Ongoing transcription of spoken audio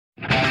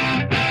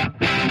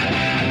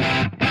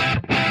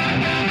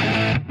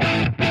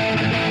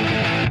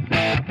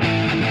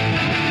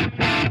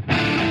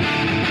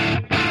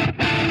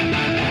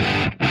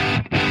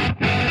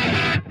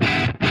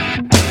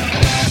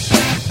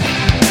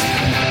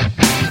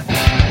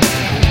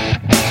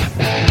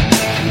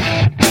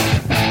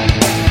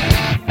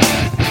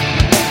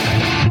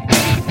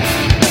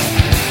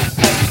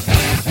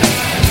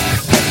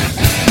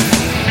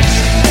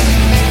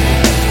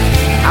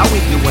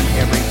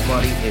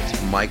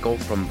Michael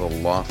from the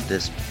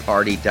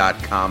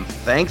LoftusParty.com.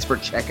 Thanks for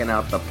checking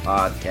out the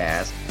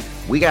podcast.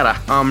 We got a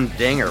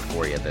humdinger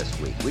for you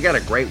this week. We got a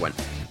great one.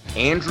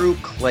 Andrew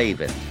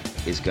Klaven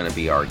is going to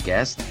be our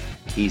guest.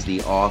 He's the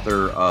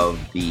author of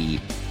the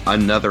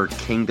Another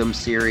Kingdom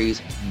series,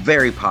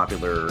 very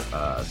popular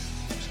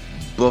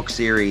book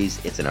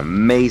series. It's an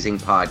amazing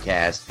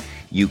podcast.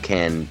 You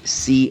can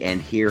see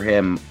and hear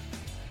him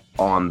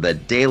on the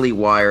Daily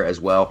Wire as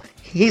well.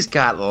 He's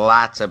got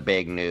lots of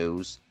big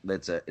news.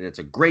 It's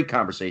a great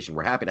conversation.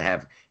 We're happy to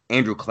have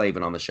Andrew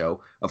Klaven on the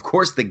show. Of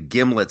course, the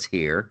Gimlet's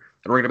here,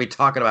 and we're going to be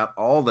talking about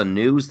all the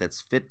news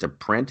that's fit to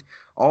print,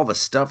 all the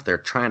stuff they're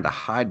trying to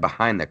hide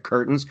behind the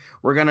curtains.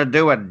 We're going to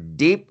do a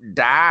deep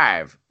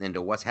dive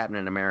into what's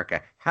happening in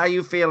America. How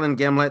you feeling,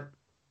 Gimlet?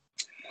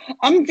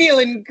 I'm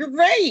feeling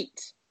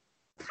great.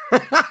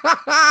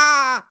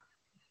 That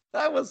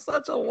was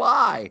such a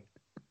lie.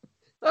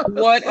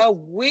 What a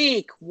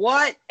week.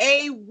 What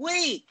a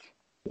week.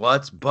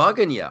 What's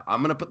bugging you?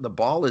 I'm going to put the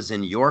ball is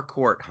in your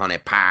court, honey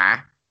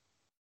pie.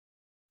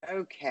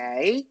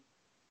 Okay.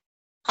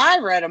 I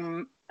read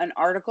an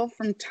article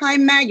from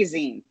Time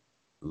Magazine.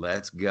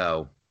 Let's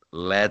go.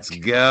 Let's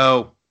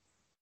go.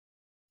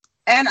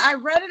 And I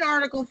read an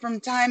article from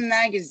Time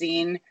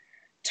Magazine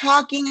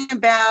talking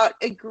about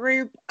a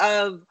group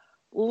of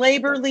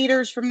labor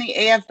leaders from the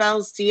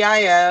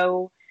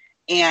AFL-CIO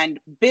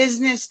and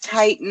business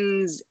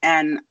titans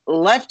and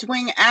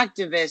left-wing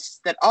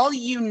activists that all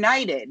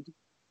united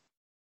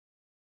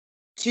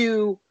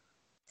to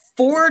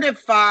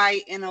fortify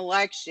an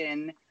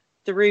election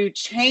through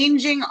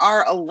changing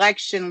our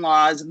election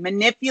laws,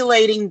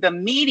 manipulating the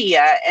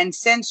media, and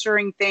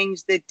censoring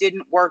things that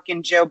didn't work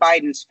in Joe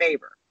Biden's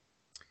favor.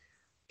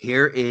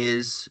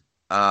 Here's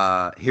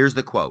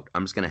the quote.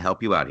 I'm just going to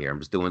help you out here. I'm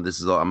just doing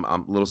this. I'm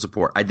a little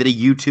support. I did a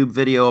YouTube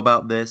video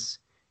about this.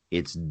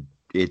 It's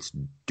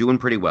doing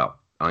pretty well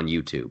on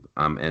YouTube.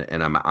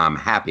 And I'm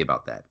happy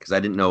about that because I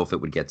didn't know if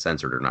it would get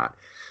censored or not.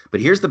 But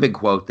here's the big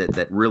quote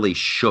that really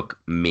shook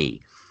me.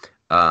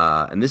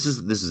 And this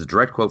is a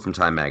direct quote from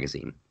Time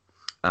Magazine.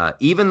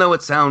 Even though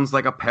it sounds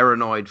like a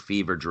paranoid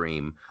fever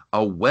dream,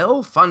 a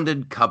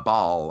well-funded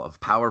cabal of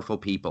powerful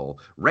people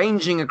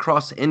ranging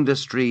across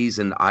industries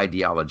and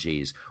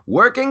ideologies,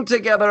 working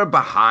together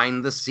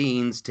behind the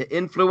scenes to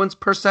influence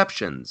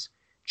perceptions,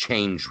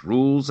 change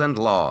rules and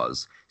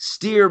laws,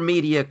 steer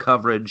media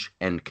coverage,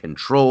 and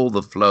control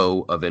the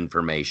flow of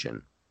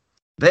information.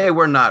 They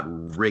were not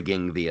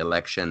rigging the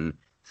election,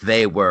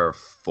 they were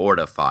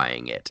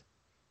fortifying it.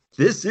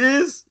 This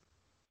is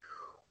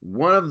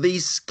one of the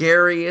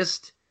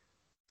scariest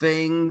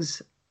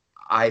things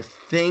I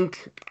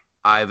think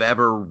I've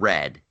ever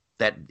read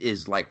that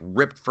is like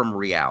ripped from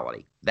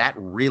reality. That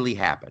really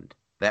happened.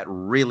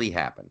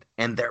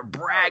 And they're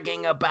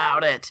bragging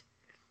about it.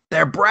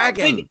 They're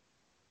bragging.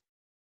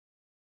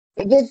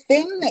 The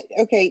thing that,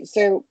 okay,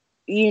 so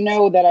you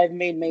know that I've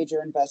made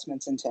major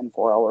investments in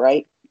tinfoil,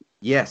 right?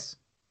 Yes.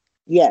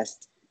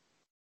 Yes.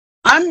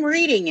 I'm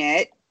reading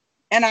it,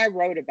 and I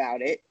wrote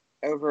about it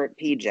over at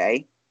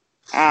PJ.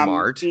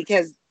 Smart.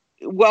 Because,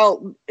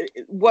 well,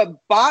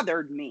 what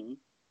bothered me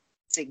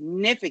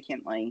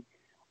significantly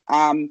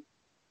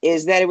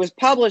is that it was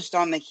published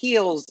on the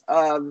heels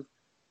of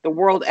the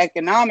World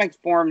Economic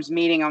Forum's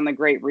meeting on the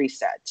Great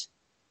Reset.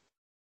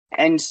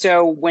 And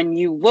so when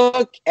you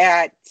look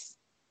at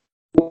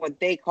what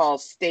they call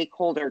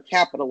stakeholder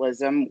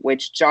capitalism,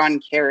 which John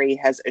Kerry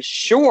has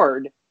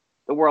assured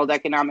the World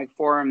Economic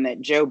Forum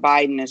that Joe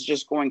Biden is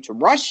just going to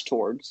rush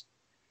towards,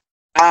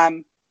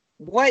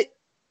 what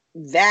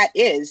that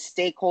is,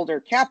 stakeholder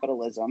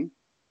capitalism,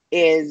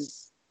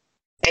 is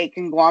a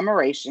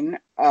conglomeration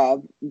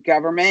of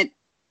government,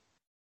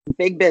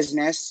 big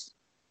business,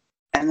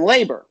 and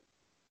labor.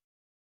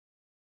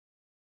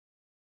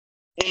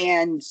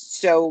 And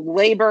so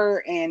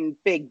labor and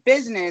big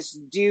business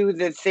do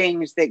the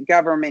things that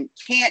government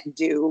can't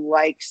do,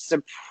 like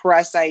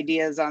suppress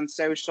ideas on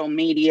social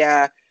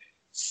media,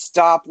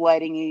 stop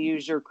letting you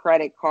use your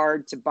credit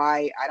card to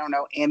buy,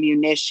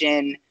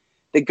 ammunition.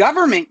 The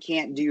government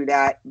can't do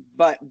that,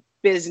 but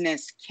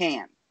business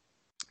can.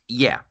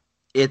 Yeah.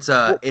 It's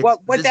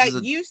what that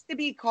used to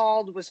be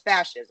called was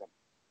fascism.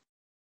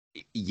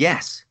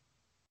 Yes.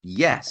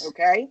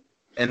 Okay.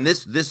 And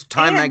this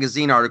Time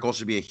Magazine article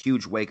should be a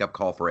huge wake-up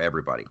call for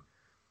everybody.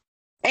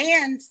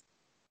 And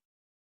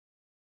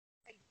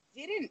I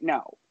didn't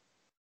know.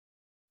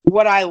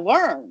 What I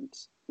learned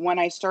when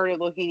I started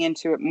looking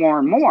into it more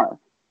and more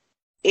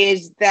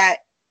is that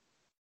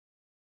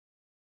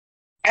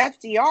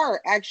FDR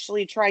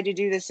actually tried to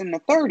do this in the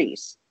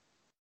 30s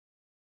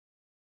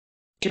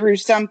through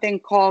something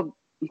called,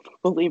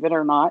 believe it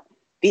or not,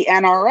 the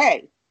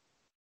NRA.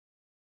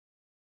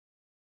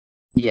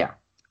 Yeah.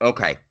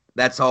 Okay.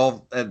 That's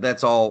all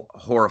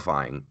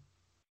horrifying.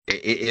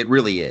 It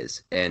really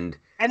is. And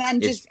I'm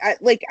just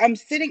I'm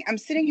sitting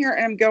here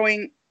and I'm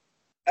going,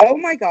 oh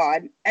my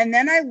God. And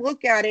then I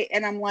look at it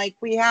and I'm like,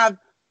 we have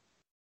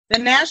the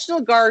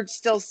National Guard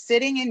still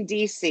sitting in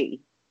DC.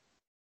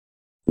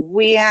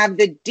 We have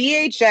the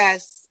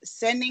DHS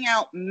sending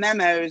out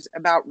memos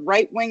about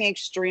right-wing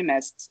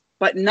extremists,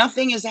 but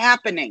nothing is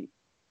happening.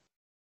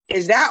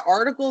 Is that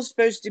article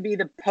supposed to be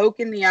the poke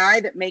in the eye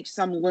that makes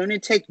some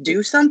lunatic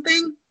do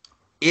something?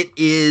 It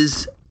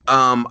is.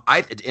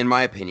 In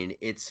my opinion,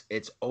 it's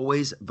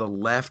always the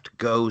left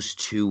goes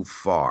too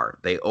far.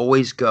 They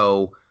always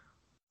go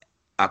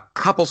a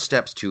couple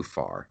steps too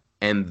far.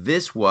 And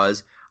this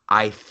was,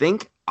 I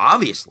think,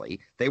 obviously,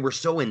 they were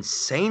so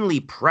insanely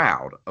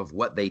proud of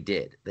what they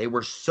did. They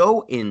were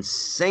so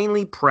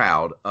insanely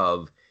proud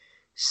of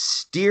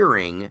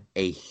steering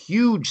a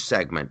huge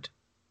segment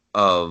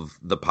of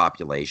the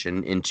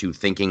population into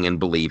thinking and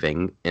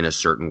believing in a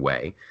certain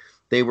way.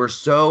 They're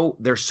so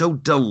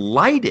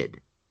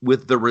delighted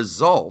with the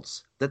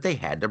results that they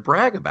had to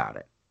brag about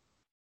it.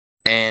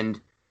 And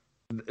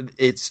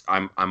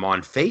I'm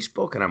on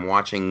Facebook and I'm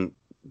watching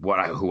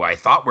who I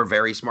thought were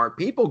very smart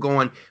people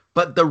going,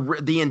 but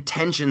the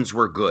intentions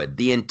were good.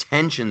 The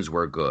intentions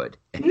were good.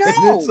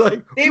 No, it's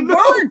like, they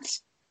weren't.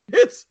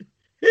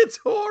 It's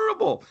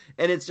horrible.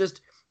 And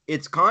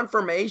it's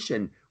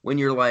confirmation when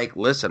you're like,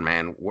 listen,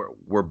 man,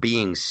 we're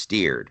being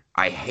steered.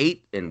 I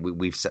hate, and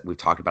we've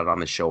talked about it on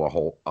the show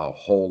a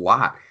whole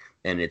lot.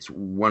 And it's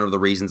one of the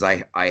reasons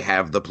I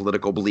have the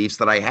political beliefs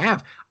that I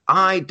have.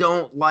 I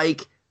don't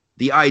like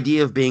the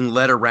idea of being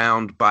led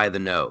around by the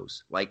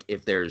nose. Like,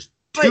 if there's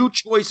two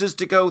choices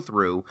to go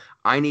through,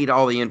 I need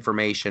all the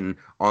information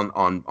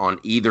on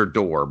either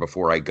door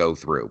before I go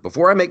through.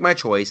 Before I make my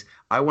choice,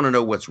 I want to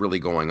know what's really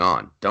going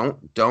on.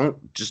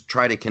 Don't just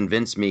try to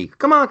convince me,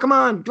 come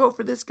on, vote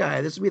for this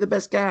guy. This will be the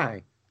best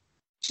guy.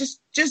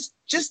 Just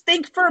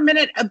think for a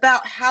minute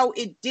about how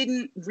it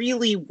didn't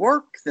really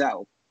work,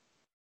 though.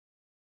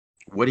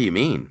 What do you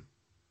mean?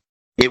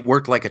 It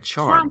worked like a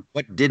charm.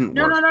 What didn't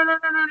work?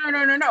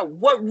 No.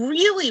 What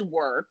really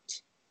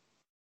worked,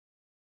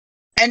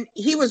 and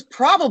he was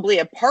probably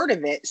a part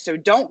of it, so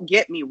don't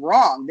get me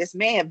wrong. This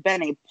may have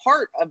been a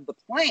part of the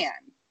plan,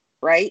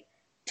 right?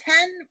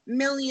 10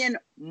 million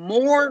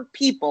more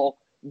people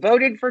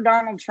voted for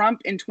Donald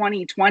Trump in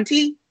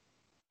 2020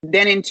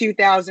 than in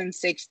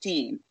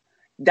 2016.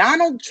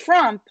 Donald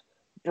Trump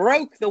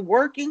broke the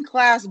working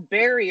class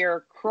barrier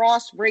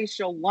across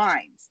racial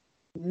lines.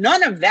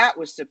 None of that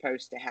was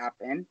supposed to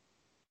happen.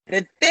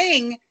 The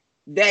thing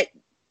that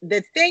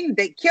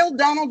killed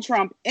Donald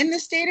Trump in the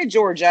state of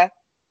Georgia,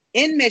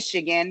 in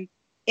Michigan,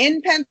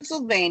 in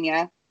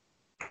Pennsylvania,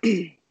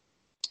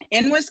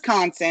 in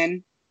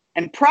Wisconsin,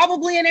 and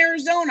probably in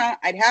Arizona,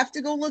 I'd have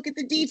to go look at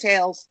the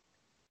details,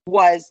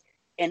 was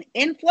an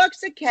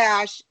influx of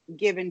cash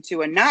given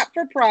to a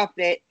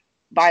not-for-profit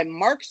by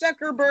Mark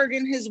Zuckerberg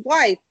and his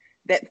wife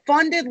that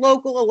funded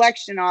local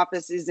election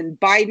offices in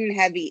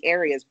Biden-heavy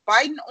areas.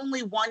 Biden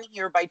only won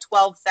here by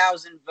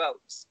 12,000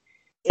 votes.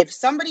 If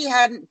somebody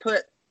hadn't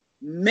put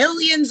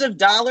millions of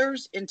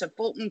dollars into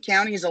Fulton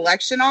County's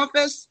election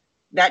office,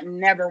 that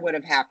never would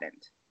have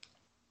happened.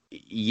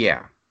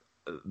 Yeah.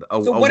 A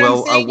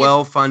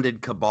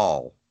well-funded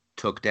cabal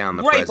took down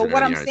the president of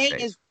the United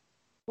States.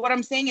 What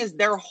I'm saying is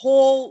their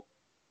whole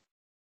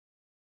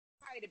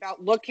fight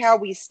about look how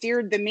we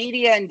steered the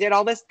media and did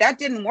all this, that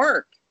didn't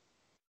work.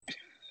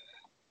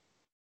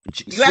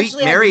 Sweet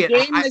Marriott,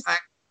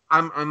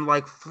 I'm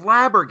like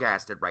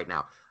flabbergasted right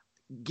now.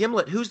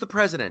 Gimlet, who's the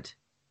president?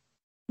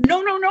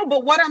 No.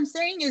 But what I'm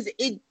saying is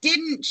it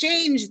didn't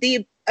change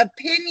the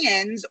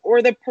opinions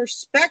or the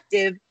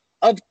perspective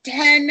of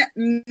 10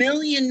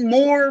 million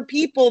more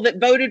people that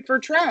voted for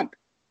Trump.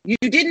 You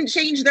didn't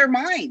change their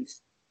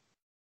minds.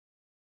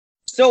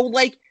 So,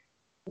 like,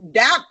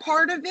 that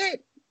part of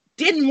it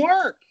didn't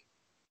work.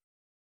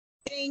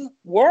 Thing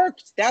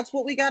worked. That's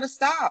what we got to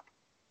stop.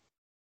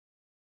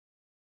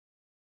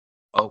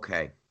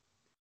 Okay.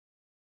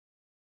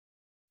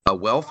 A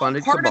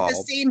well-funded cabal. Part of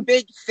the same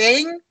big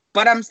thing,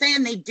 but I'm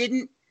saying they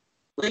didn't,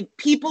 like,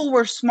 people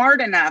were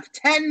smart enough.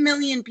 10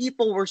 million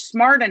people were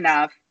smart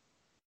enough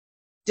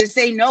to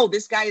say, no,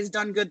 this guy has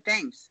done good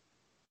things.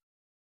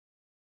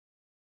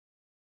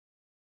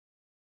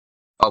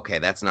 Okay,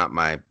 that's not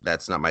my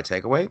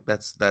takeaway.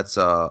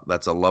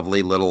 That's a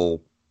lovely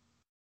little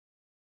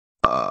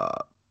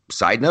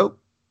side note,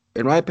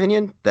 in my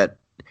opinion. That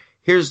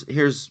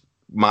here's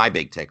my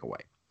big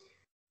takeaway.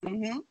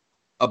 Mm-hmm.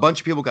 A bunch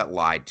of people got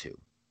lied to.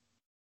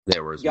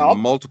 There was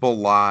multiple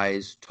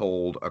lies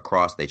told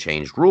across. They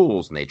changed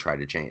rules and they tried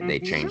to change. Mm-hmm. They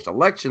changed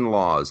election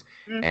laws,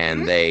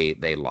 and they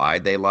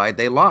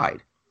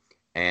lied,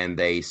 and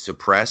they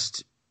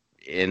suppressed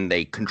and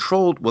they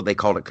controlled what they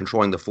called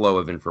controlling the flow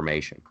of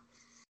information.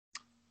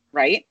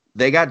 Right.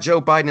 They got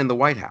Joe Biden in the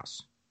White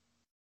House.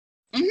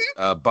 Mm-hmm.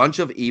 A bunch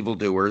of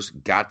evildoers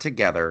got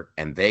together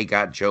and they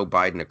got Joe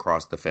Biden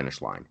across the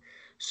finish line.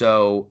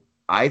 So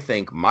I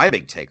think my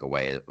big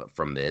takeaway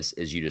from this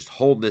is you just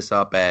hold this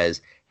up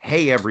as,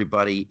 hey,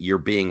 everybody, you're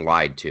being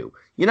lied to.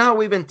 You know how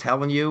we've been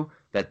telling you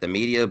that the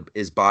media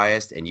is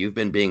biased and you've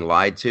been being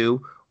lied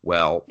to?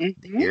 Well,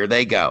 Here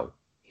they go.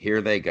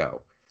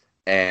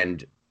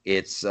 And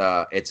it's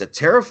a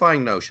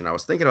terrifying notion. I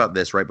was thinking about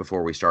this right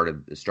before we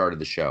started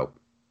the show.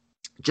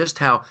 Just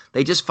how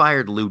they just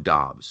fired Lou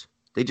Dobbs.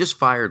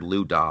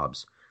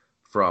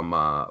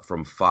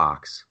 from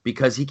Fox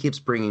because he keeps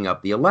bringing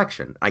up the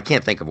election. I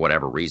can't think of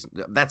whatever reason.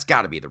 That's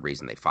got to be the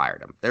reason they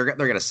fired him. They're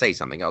going to say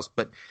something else,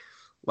 but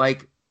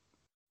like,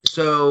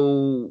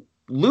 so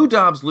Lou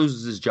Dobbs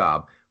loses his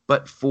job,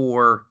 but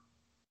for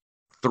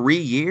 3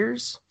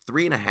 years,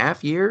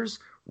 3.5 years,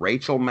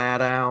 Rachel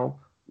Maddow,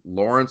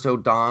 Lawrence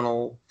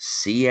O'Donnell,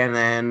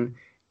 CNN,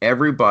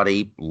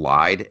 everybody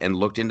lied and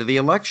looked into the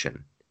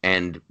election.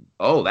 And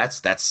oh,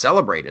 that's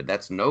celebrated.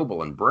 That's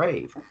noble and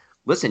brave.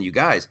 Listen, you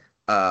guys,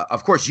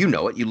 of course, you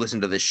know it. You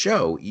listen to this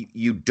show.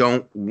 You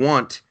don't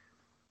want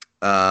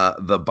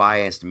the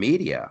biased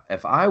media.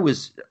 If I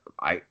was,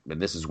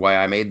 this is why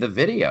I made the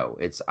video.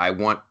 I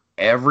want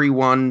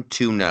everyone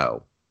to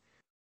know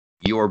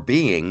you're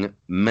being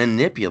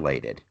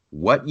manipulated.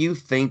 What you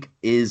think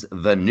is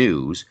the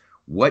news,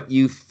 what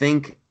you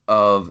think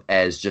of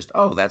as just,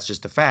 oh, that's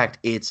just a fact.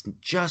 It's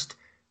just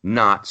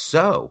not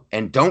so.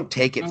 And don't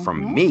take it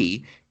from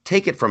me.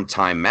 Take it from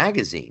Time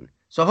Magazine.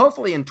 So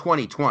hopefully in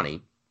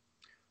 2020,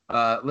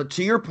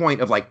 to your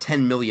point of like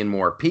 10 million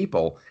more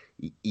people,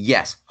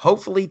 yes,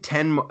 hopefully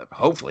 10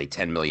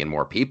 million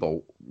more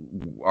people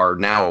are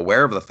now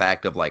aware of the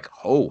fact of like,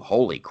 oh,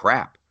 holy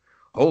crap.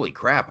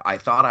 I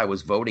thought I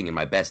was voting in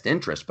my best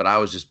interest, but I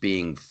was just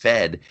being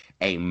fed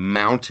a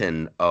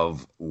mountain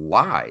of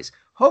lies.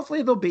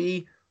 Hopefully there'll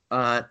be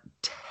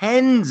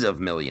tens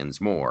of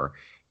millions more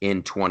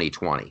in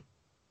 2020.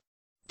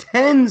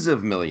 Tens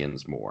of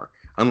millions more,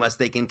 unless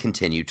they can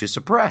continue to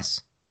suppress.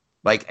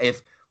 Like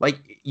if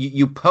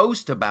you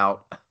post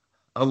about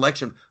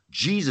election,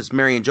 Jesus,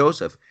 Mary and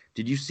Joseph.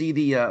 Did you see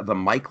the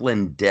Mike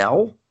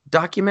Lindell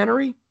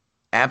documentary?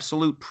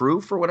 Absolute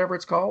Proof or whatever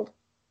it's called?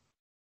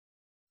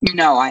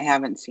 No, I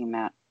haven't seen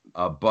that.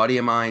 A buddy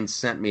of mine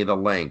sent me the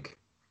link,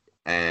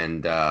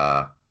 and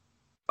I'll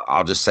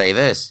just say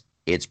this.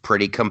 It's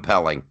pretty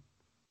compelling.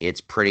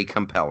 And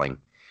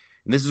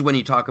this is when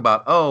you talk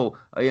about, a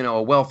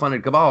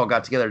well-funded cabal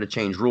got together to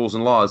change rules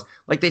and laws.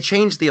 Like they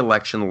changed the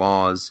election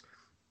laws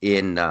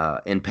in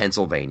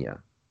Pennsylvania.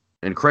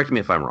 And correct me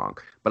if I'm wrong,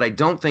 but I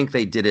don't think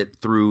they did it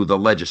through the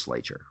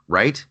legislature,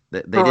 right?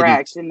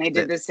 Correct, and they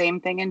did the same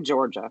thing in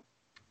Georgia.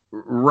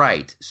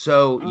 Right.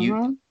 So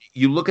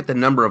you look at the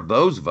number of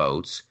those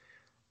votes,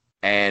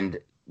 and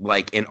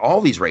like in all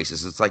these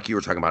races, it's like you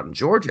were talking about in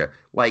Georgia,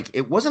 like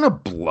it wasn't a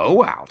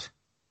blowout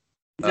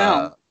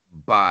No.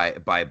 by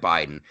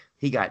Biden.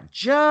 He got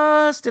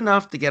just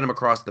enough to get him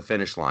across the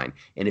finish line.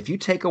 And if you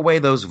take away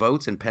those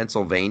votes in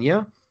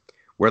Pennsylvania,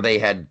 where they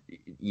had,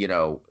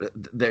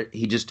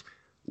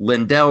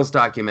 Lindell's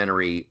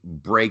documentary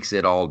breaks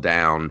it all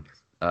down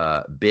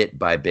bit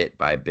by bit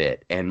by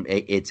bit. And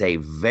it's a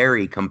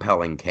very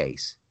compelling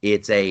case.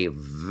 And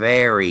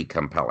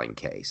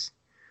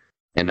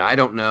I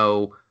don't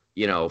know,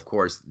 of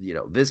course,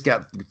 this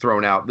got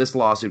thrown out. This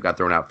lawsuit got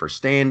thrown out for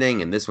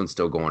standing, and this one's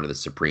still going to the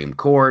Supreme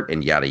Court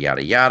and yada,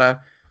 yada,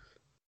 yada.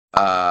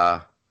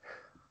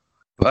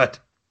 But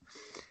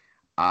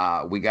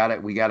we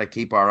gotta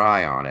keep our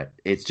eye on it.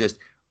 It's just,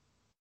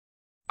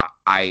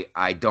 I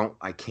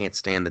can't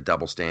stand the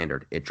double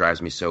standard. It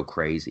drives me so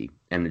crazy.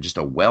 And just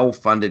a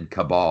well-funded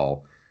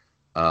cabal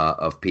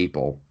of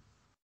people.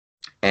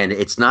 And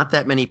it's not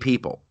that many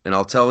people. And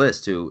I'll tell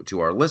this to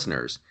our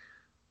listeners.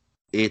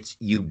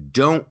 You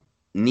don't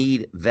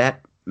need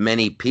that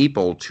many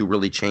people to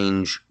really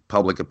change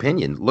public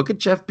opinion. Look at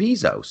Jeff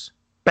Bezos.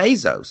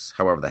 Bezos.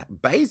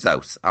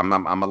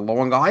 I'm a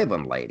Long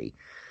Island lady.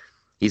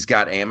 He's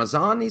got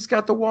Amazon. He's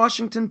got the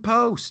Washington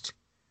Post.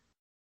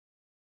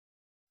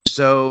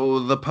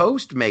 So the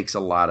Post makes a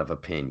lot of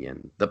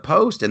opinion. The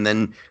Post, and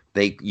then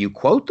you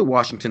quote the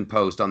Washington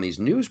Post on these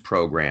news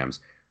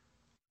programs.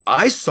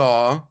 I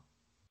saw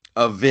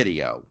a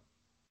video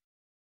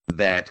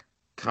that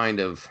kind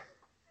of,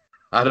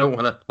 I don't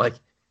want to like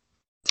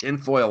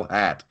tinfoil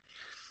hat.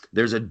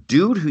 There's a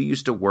dude who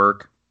used to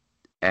work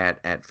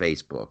at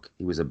Facebook.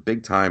 He was a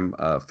big time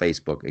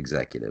Facebook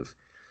executive,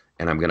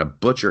 and I'm going to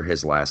butcher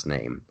his last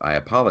name. I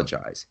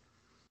apologize.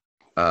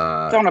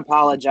 Don't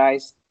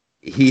apologize.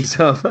 He's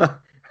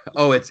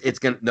this is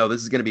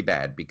gonna be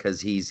bad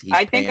because he's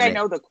I think I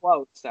know the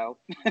quote. So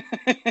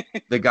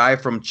the guy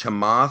from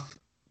Chamath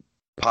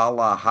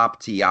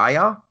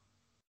Palihapitiya.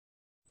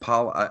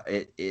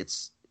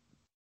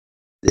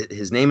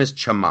 His name is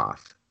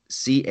Chamath,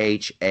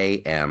 Chamath,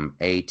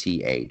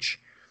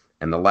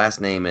 and the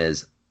last name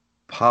is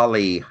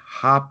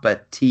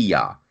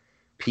Palihapitiya,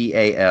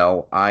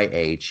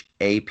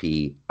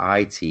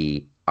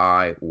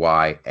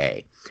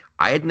 Palihapitiya.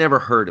 I had never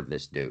heard of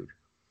this dude.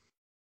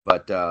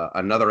 But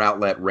another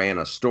outlet ran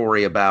a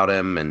story about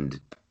him,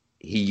 and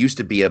he used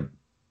to be a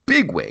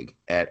bigwig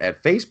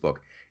at Facebook.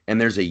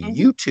 And there's a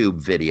YouTube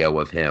video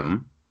of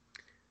him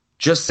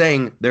just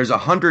saying there's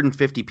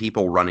 150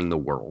 people running the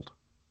world.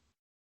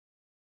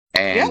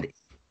 And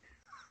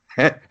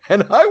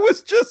and I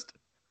was just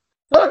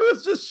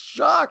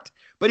shocked.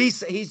 But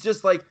he's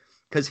just like,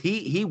 because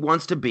he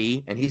wants to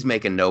be, and he's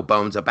making no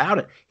bones about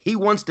it, he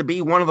wants to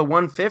be one of the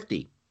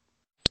 150.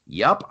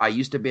 Yup, I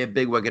used to be a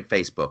bigwig at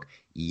Facebook.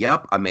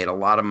 Yup, I made a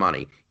lot of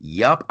money.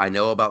 Yup, I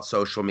know about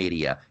social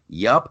media.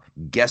 Yup,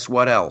 guess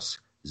what else?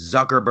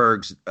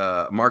 Mark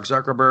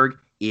Zuckerberg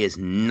is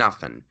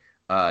nothing.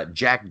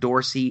 Jack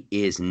Dorsey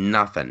is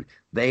nothing.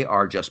 They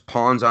are just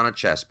pawns on a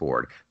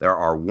chessboard. There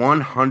are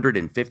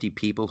 150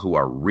 people who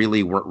are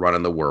really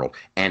running the world,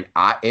 and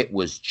it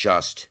was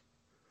just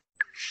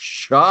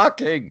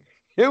shocking.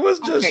 It was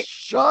just Okay,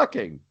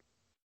 shocking.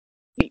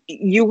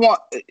 you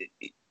want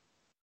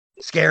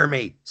Scare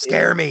me,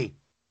 scare me.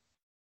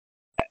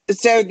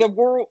 so the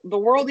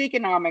World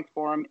Economic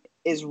Forum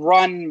is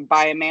run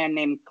by a man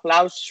named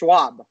Klaus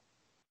Schwab,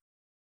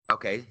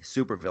 Okay,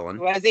 super villain.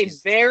 who has a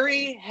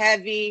very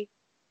heavy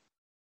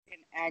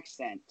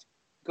accent.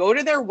 Go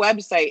to their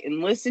website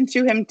and listen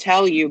to him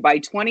tell you by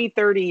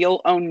 2030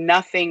 you'll own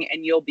nothing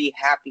and you'll be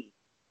happy.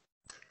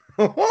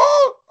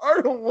 I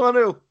don't want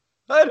to.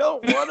 I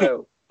don't want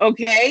to.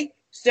 Okay?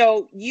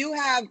 So you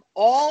have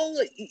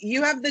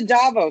the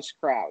Davos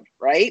crowd,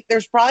 right?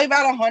 There's probably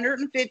about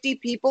 150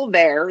 people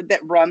there that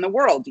run the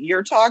world.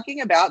 You're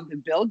talking about the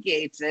Bill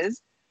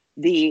Gateses,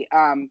 the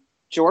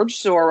George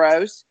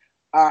Soros,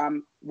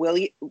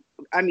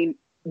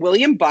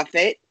 William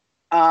Buffett.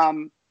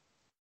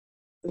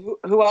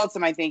 Who else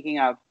am I thinking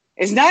of?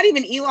 It's not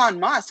even Elon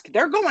Musk.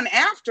 They're going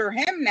after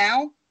him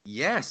now.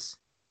 Yes.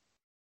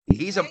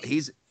 He's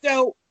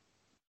So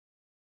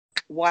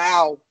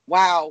wow.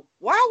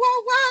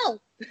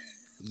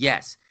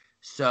 yes.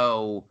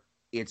 So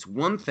it's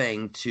one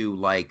thing to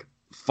like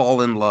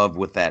fall in love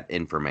with that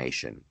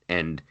information.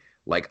 And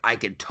like I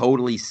could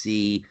totally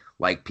see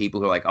like people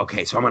who are like,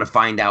 okay, so I'm gonna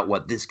find out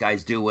what this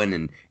guy's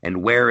doing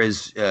and where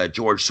is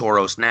George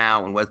Soros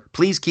now and what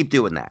please keep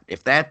doing that.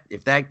 If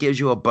that gives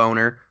you a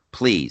boner,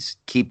 please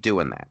keep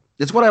doing that.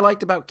 It's what I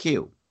liked about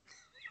Q.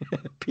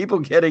 People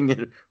getting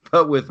it,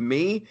 but with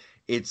me,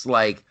 it's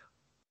like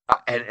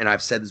and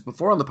I've said this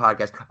before on the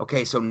podcast.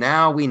 Okay, so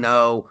now we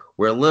know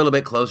we're a little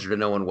bit closer to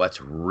knowing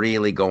what's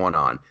really going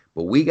on,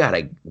 but we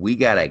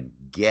gotta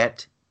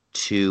get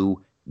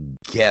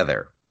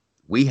together.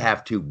 We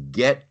have to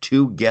get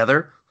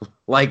together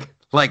like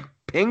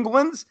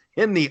penguins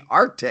in the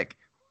Arctic.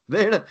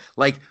 They're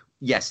like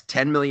yes,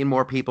 10 million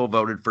more people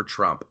voted for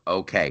Trump.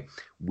 Okay,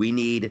 we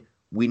need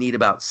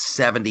about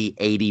 70,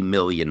 80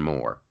 million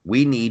more.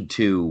 We need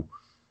to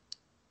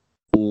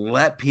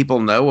let people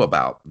know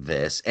about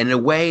this in a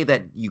way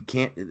that you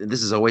can't.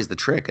 This is always the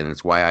trick, and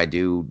it's why I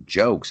do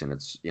jokes. And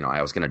it's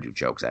I was going to do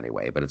jokes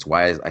anyway, but it's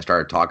why I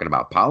started talking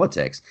about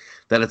politics.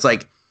 That it's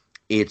like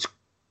it's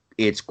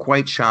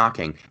quite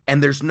shocking,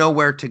 and there's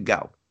nowhere to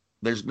go.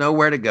 There's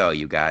nowhere to go,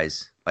 you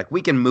guys. Like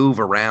we can move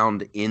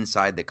around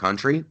inside the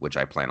country, which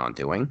I plan on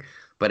doing,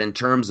 but in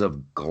terms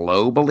of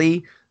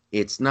globally,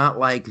 it's not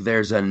like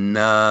there's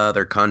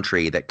another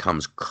country that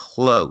comes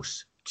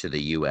close to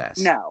the U.S.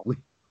 No. We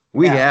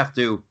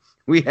No.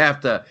 we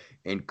have to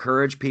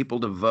encourage people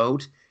to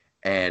vote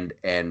and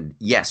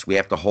yes, we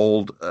have to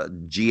hold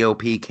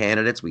GOP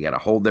candidates. We got to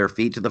hold their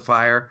feet to the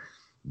fire,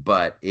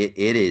 but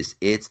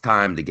it's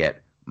time to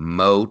get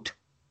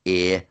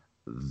motivated.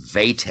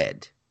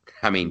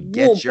 I mean,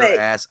 get your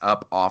ass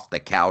up off the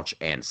couch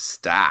and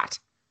start.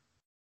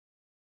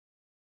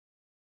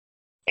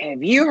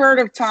 Have you heard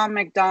of Tom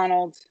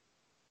McDonald?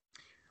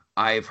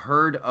 I've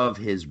heard of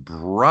his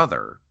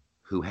brother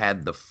who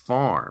had the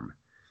farm.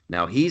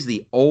 Now he's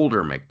the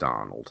older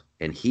McDonald,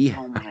 and he.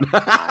 Oh my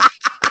gosh.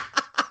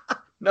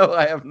 No,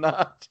 I have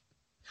not.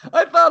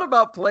 I thought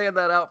about playing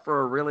that out for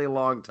a really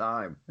long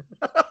time.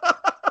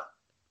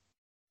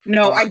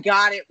 No, I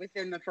got it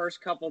within the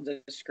first couple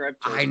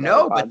descriptions. I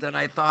know, but then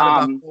I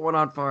thought about going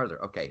on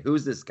farther. Okay,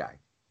 who's this guy?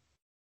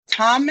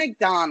 Tom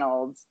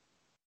McDonald,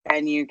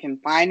 and you can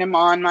find him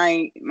on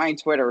my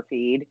Twitter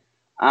feed,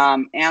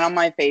 and on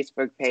my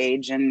Facebook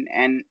page, and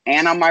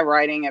on my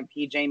writing at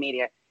PJ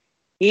Media.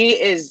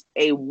 He is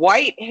a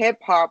white hip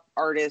hop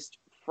artist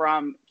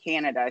from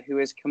Canada who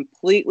is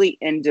completely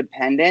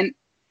independent,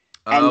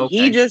 and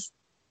okay.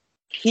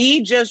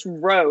 he just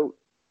wrote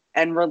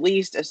and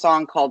released a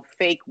song called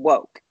 "Fake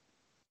Woke."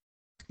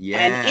 Yeah.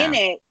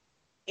 And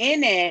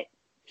in it,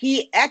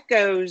 he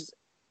echoes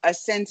a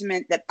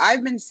sentiment that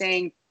I've been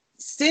saying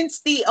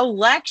since the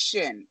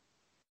election.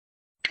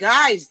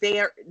 Guys, they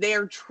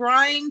are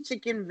trying to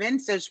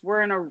convince us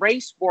we're in a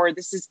race war.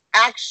 This is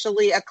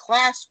actually a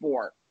class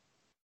war.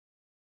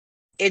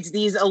 It's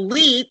these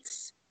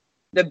elites,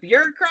 the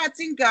bureaucrats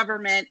in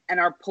government, and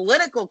our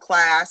political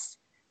class,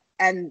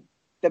 and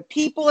the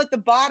people at the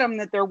bottom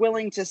that they're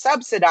willing to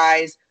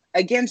subsidize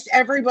against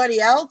everybody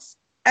else.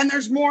 And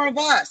there's more of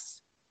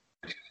us.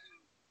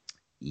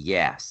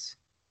 Yes.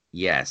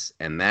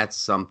 And that's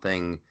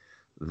something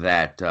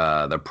that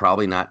they're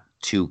probably not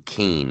too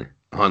keen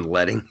on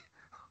letting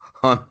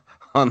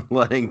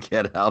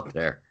get out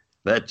there.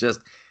 That just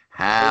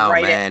how I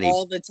write many it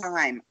all the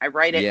time. I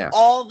write it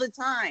all the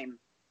time.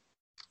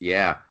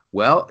 Yeah.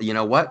 Well, you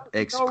know what?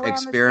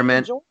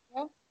 Experiment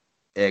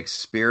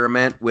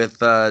with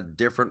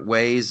different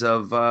ways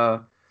of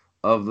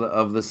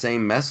the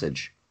same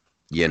message.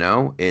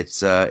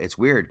 It's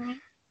weird. Mm-hmm.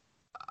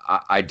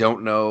 I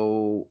don't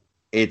know.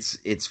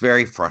 it's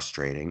very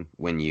frustrating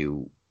when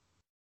you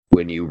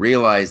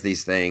realize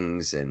these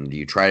things and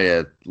you try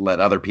to let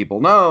other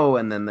people know,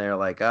 and then they're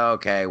like, oh,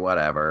 okay,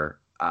 whatever.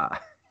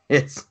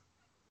 It's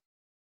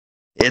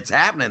it's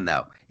happening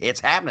though. It's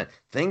happening.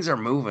 Things are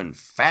moving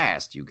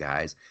fast, you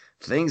guys.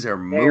 Things are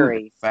moving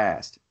Very.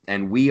 fast,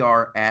 and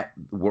we're at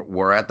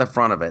the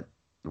front of it.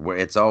 Where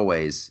it's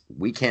always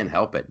we can't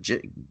help it.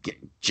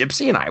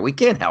 Gypsy and I, we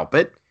can't help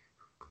it.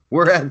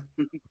 We're at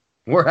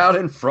we're out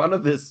in front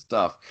of this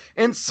stuff,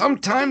 and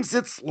sometimes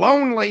it's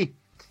lonely.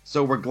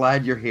 So we're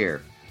glad you're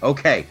here.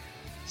 Okay,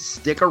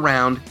 stick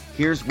around.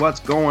 Here's what's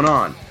going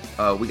on.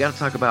 We got to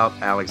talk about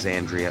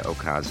Alexandria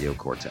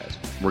Ocasio-Cortez.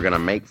 We're going to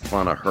make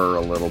fun of her a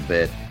little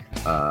bit,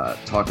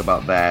 talk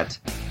about that.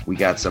 We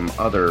got some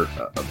other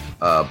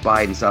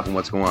Biden stuff and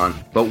what's going on.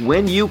 But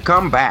when you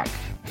come back,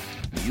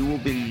 you will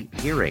be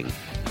hearing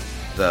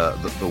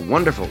the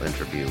wonderful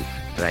interview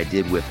that I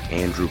did with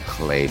Andrew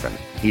Klaven.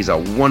 He's a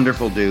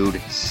wonderful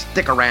dude.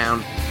 Stick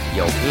around.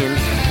 You're in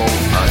for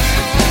a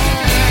treat.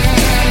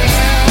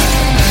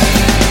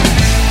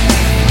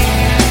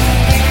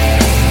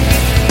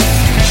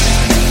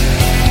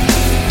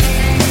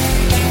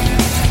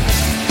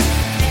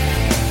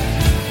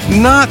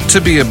 Not to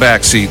be a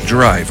backseat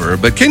driver,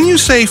 but can you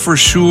say for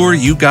sure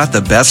you got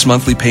the best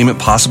monthly payment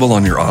possible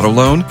on your auto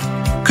loan?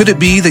 Could it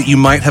be that you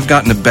might have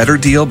gotten a better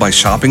deal by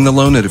shopping the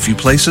loan at a few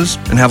places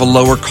and have a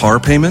lower car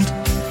payment?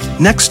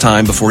 Next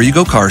time, before you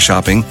go car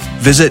shopping,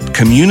 visit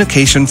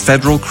Communication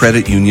Federal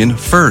Credit Union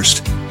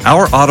first.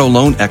 Our auto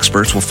loan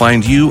experts will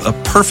find you a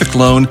perfect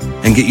loan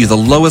and get you the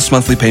lowest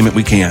monthly payment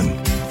we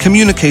can.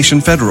 Communication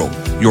Federal,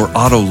 your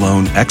auto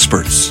loan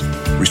experts.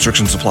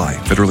 Restrictions apply.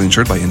 Federally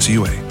insured by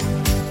NCUA.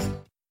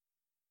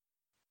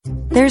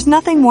 There's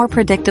nothing more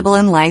predictable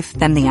in life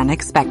than the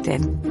unexpected.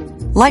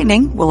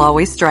 Lightning will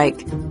always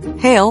strike.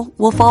 Hail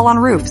will fall on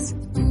roofs.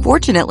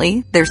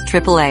 Fortunately, there's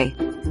AAA.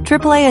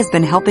 AAA has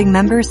been helping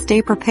members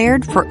stay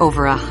prepared for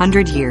over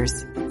 100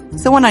 years.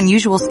 So when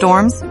unusual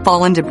storms,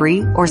 fallen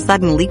debris, or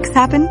sudden leaks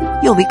happen,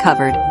 you'll be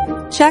covered.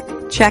 Check,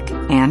 check,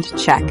 and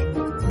check.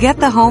 Get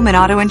the home and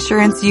auto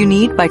insurance you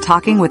need by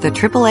talking with a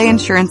AAA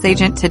insurance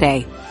agent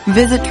today.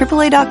 Visit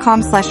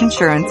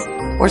AAA.com/insurance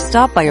or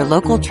stop by your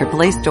local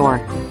AAA store.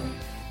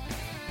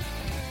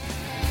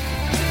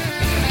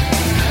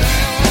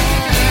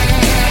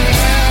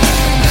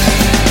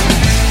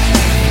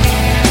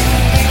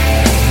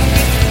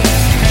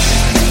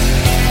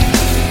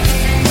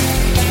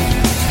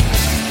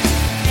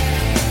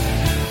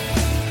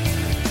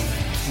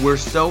 We're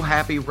so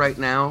happy right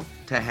now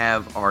to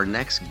have our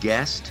next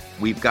guest.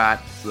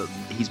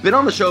 He's been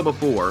on the show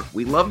before.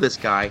 We love this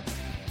guy.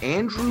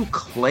 Andrew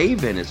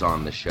Klaven is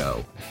on the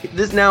show.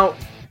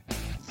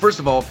 First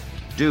of all,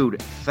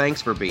 dude,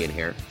 thanks for being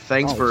here.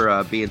 Thanks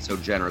for being so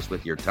generous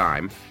with your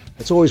time.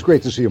 It's always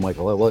great to see you,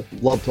 Michael. I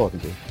love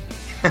talking to you.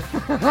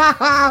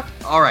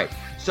 All right.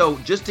 So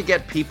just to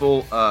get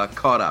people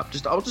caught up,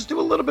 I'll just do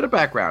a little bit of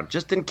background,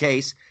 just in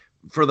case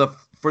for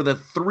the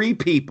three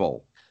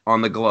people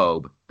on the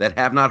globe that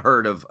have not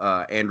heard of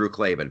Andrew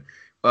Klaven.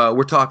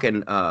 We're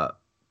talking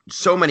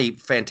so many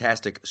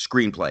fantastic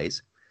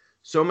screenplays,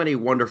 so many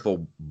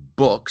wonderful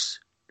books,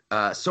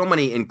 so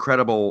many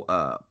incredible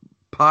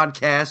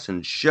podcasts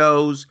and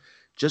shows,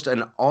 just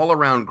an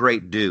all-around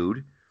great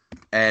dude,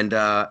 and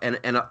a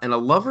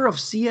lover of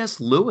C.S.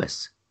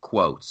 Lewis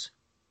quotes.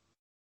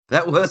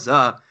 That was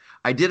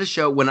I did a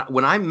show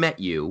when I met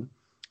you.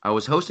 I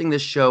was hosting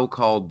this show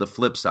called The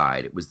Flip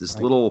Side. It was this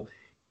little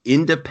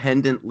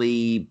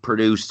independently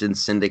produced and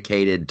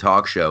syndicated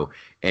talk show,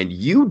 and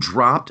you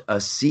dropped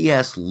a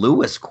C.S.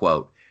 Lewis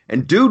quote.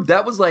 And dude,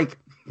 that was like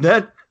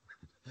that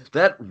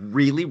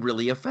really,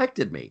 really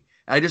affected me.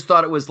 I just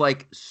thought it was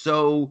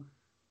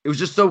it was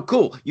just so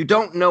cool. You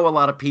don't know a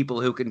lot of people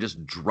who can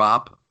just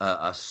drop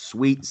a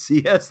sweet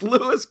C.S.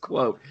 Lewis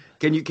quote.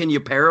 Can you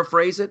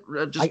paraphrase it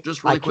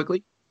just really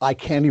quickly? I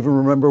can't even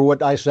remember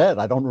what I said.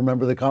 I don't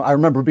remember I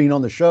remember being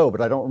on the show, but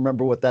I don't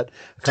remember what that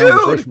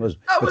conversation was.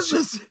 That was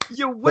just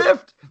you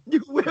whiffed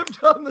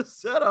on the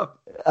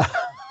setup.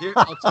 Here,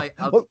 I'll tell you.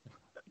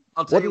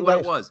 I'll tell you what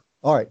it was.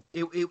 All right.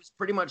 It was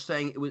pretty much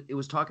saying it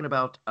was talking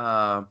about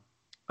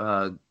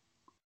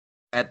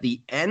at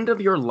the end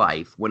of your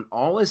life, when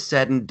all is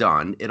said and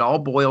done, it all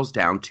boils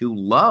down to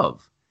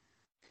love.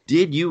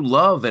 Did you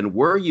love and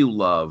were you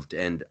loved?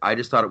 And I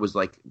just thought it was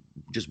like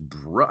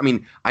I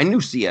mean, I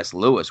knew C.S.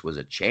 Lewis was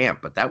a champ,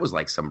 but that was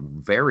like some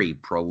very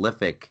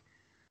prolific,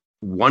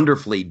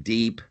 wonderfully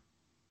deep.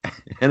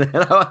 And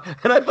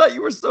I thought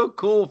you were so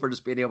cool for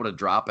just being able to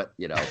drop it,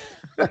 you know.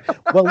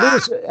 Well,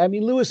 Lewis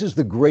is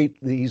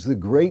he's the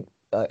great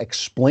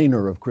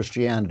explainer of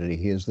Christianity.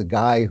 He is the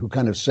guy who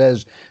kind of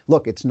says,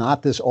 look, it's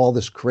not all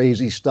this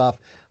crazy stuff.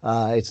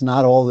 It's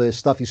not all this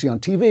stuff you see on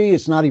TV.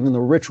 It's not even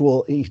the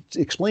ritual. He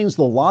explains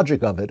the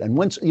logic of it. And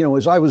once,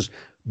 as I was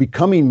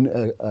becoming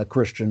a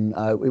Christian,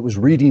 it was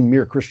reading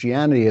Mere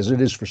Christianity, as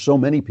it is for so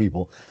many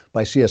people,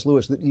 by C.S.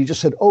 Lewis, that you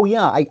just said, oh,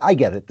 yeah, I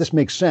get it. This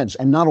makes sense.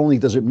 And not only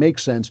does it make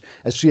sense,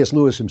 as C.S.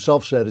 Lewis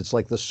himself said, it's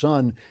like the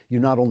sun. You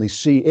not only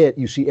see it,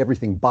 you see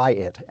everything by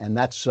it. And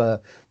that's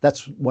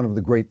one of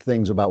the great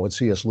things about what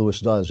C.S. Lewis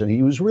does. And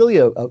he was really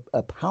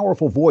a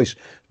powerful voice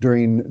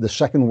during the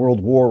Second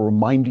World War,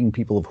 reminding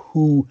people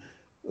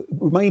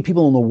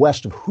in the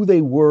West of who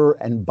they were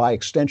and by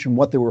extension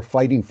what they were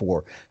fighting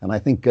for. And I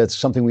think that's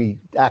something we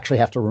actually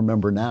have to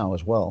remember now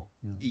as well.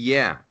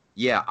 Yeah.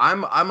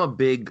 I'm a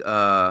big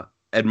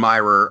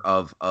admirer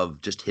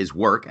of just his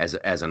work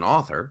as an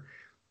author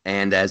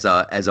and as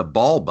a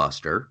ball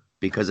buster,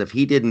 because if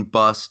he didn't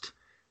bust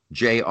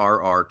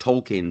J.R.R.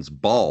 Tolkien's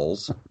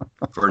balls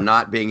for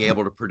not being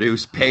able to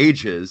produce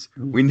pages,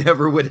 we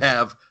never would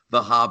have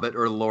The Hobbit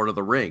or Lord of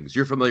the Rings.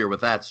 You're familiar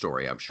with that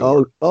story, I'm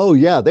sure. Oh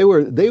yeah, they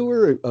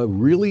were a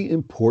really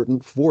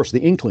important force.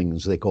 The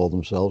Inklings, they called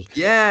themselves.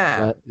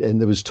 Yeah,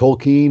 and there was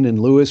Tolkien and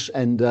Lewis,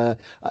 and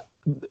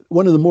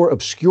one of the more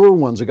obscure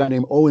ones, a guy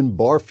named Owen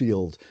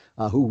Barfield,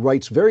 who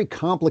writes very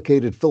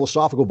complicated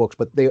philosophical books,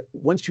 but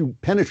once you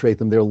penetrate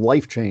them, they're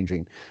life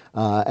changing.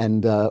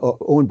 And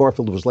Owen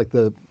Barfield was like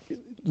the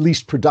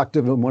least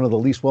productive and one of the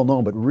least well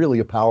known, but really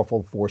a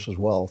powerful force as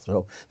well.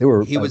 So they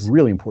were a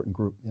really important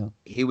group. Yeah,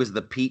 he was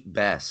the Pete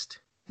Best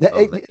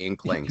of the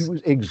Inklings.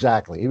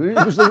 Exactly. He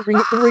was the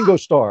Ringo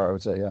Starr, I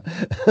would say.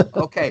 Yeah.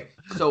 Okay,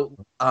 so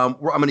I'm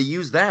going to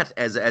use that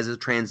as a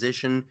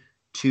transition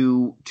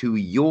to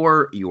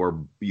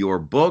your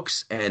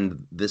books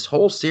and this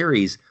whole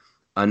series,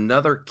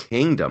 Another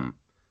Kingdom,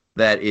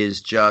 that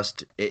is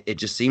just it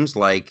just seems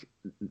like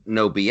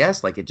no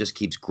BS, like it just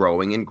keeps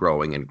growing and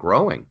growing and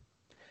growing.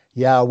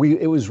 Yeah,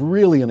 it was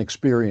really an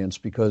experience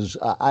because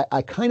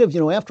I kind of,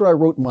 after I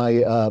wrote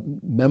my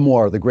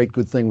memoir, The Great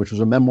Good Thing, which was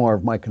a memoir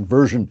of my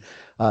conversion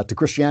to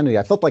Christianity,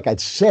 I felt like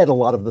I'd said a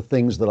lot of the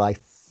things that I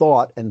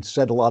thought and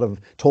told a lot of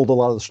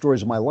the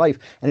stories of my life,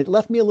 and it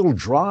left me a little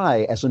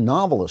dry as a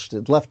novelist.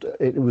 It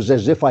was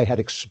as if I had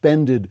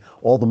expended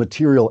all the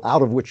material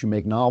out of which you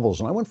make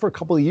novels. And I went for a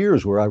couple of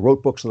years where I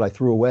wrote books that I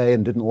threw away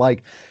and didn't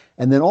like.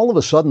 And then all of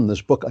a sudden,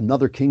 this book,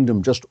 Another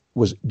Kingdom, just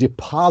was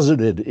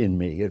deposited in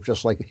me. It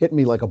just like hit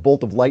me like a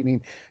bolt of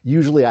lightning.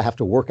 Usually I have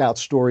to work out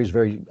stories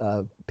very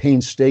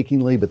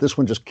painstakingly, but this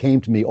one just came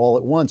to me all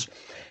at once.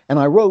 And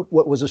I wrote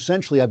what was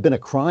essentially, I've been a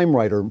crime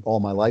writer all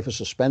my life, a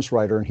suspense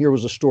writer, and here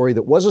was a story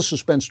that was a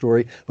suspense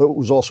story, but it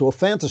was also a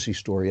fantasy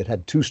story. It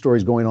had two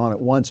stories going on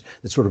at once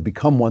that sort of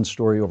become one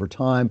story over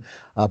time,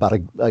 about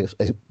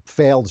a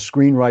failed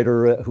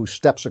screenwriter who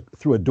steps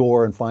through a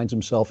door and finds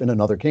himself in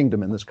another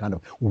kingdom in this kind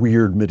of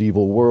weird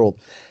medieval world.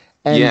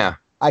 And yeah.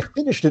 I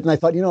finished it and I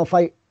thought,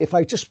 if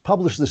I just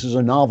publish this as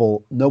a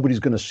novel, nobody's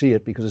going to see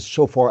it because it's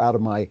so far out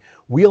of my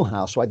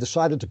wheelhouse. So I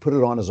decided to put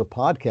it on as a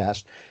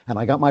podcast, and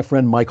I got my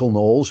friend Michael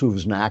Knowles, who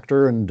was an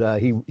actor, and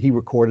he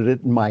recorded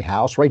it in my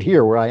house right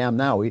here where I am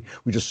now. We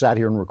just sat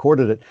here and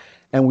recorded it,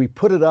 and we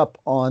put it up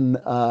on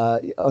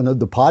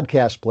the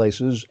podcast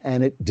places,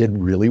 and it did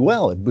really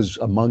well. It was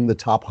among the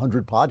top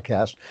 100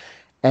 podcasts.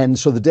 And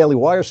so the Daily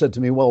Wire said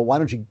to me, well, why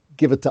don't you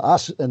give it to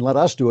us and let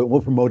us do it?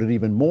 We'll promote it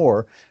even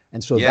more.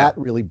 And so that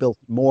really built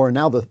more.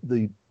 Now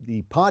the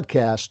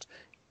podcast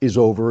is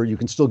over. You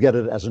can still get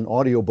it as an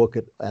audiobook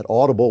at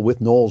Audible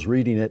with Knowles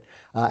reading it.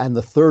 And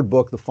the third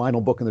book, the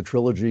final book in the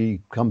trilogy,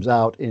 comes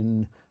out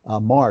in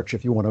March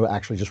if you want to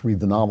actually just read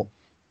the novel.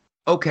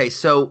 Okay,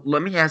 so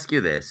let me ask you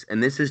this,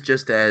 and this is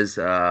just as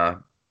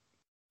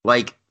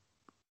like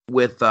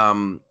with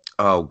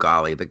oh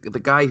golly, the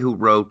guy who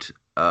wrote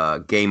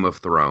Game of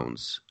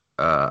Thrones,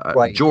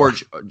 right.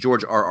 George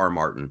R.R.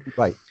 Martin.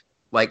 Right.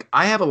 Like,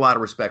 I have a lot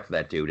of respect for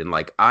that dude, and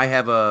like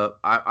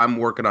I'm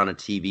working on a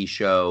TV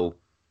show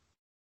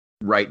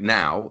right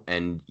now,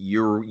 and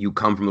you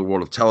come from the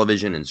world of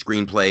television and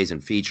screenplays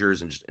and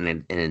features and just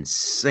an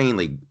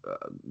insanely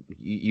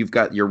you've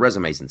got your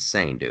resume's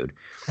insane, dude.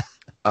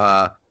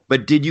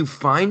 But did you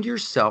find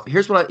yourself?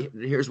 Here's what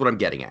I'm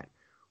getting at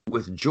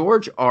with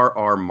George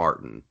R.R.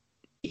 Martin.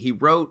 He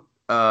wrote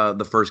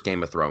the first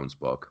Game of Thrones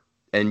book,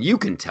 and you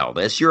can tell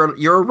this. You're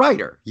a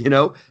writer,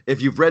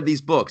 if you've read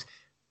these books.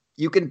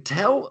 You can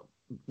tell,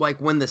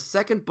 like, when the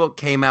second book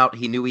came out,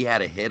 he knew he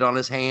had a hit on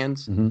his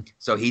hands,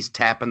 so he's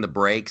tapping the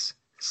brakes.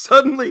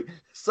 Suddenly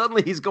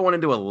he's going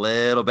into a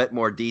little bit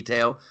more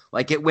detail.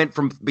 Like, it went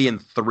from being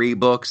 3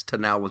 books to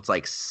now it's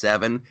like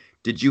 7.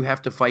 Did you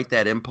have to fight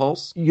that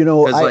impulse?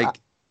 To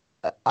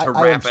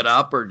wrap it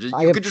up, or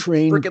you could just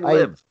freaking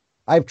live.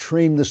 I've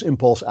trained this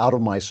impulse out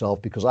of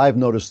myself because I've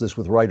noticed this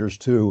with writers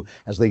too.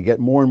 As they get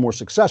more and more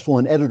successful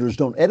and editors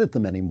don't edit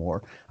them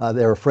anymore,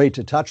 they're afraid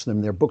to touch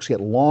them. Their books get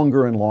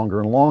longer and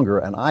longer and longer.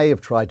 And I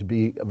have tried to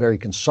be a very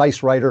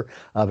concise writer,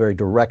 a very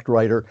direct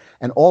writer,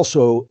 and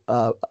also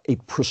a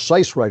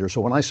precise writer. So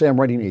when I say I'm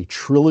writing a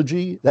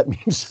trilogy, that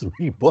means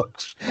 3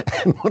 books.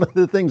 And one of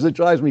the things that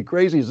drives me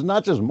crazy is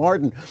not just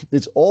Martin,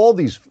 it's all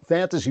these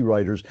fantasy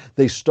writers.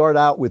 They start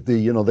out with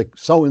the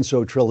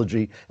so-and-so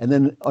trilogy, and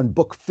then on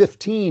book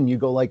 15, you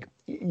go like,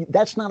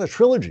 that's not a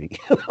trilogy.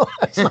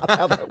 That's not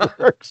how that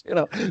works.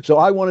 So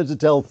I wanted to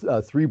tell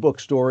a 3-book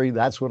story.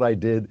 That's what I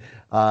did.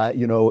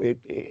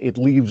 It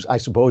leaves, I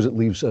suppose,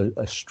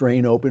 a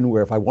strain open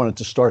where if I wanted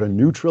to start a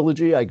new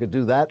trilogy, I could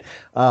do that.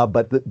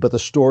 But the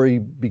story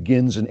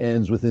begins and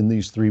ends within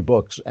these 3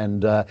 books,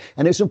 and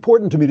it's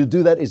important to me to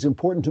do that. It's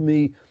important to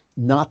me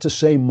not to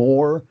say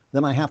more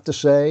than I have to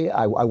say.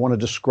 I want to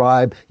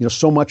describe,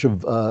 so much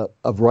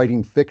of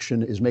writing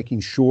fiction is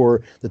making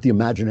sure that the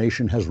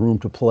imagination has room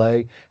to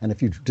play. And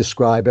if you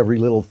describe every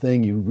little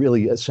thing, you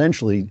really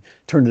essentially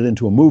turn it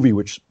into a movie,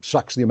 which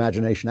sucks the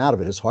imagination out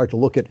of it. It's hard to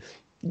look at,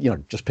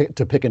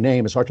 to pick a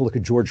name, it's hard to look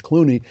at George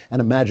Clooney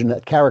and imagine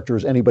that character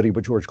as anybody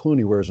but George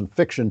Clooney, whereas in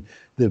fiction,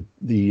 the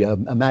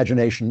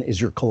imagination is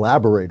your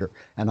collaborator.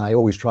 And I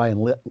always try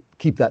and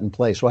keep that in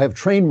place. So I have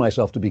trained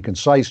myself to be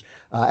concise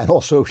and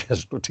also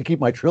just to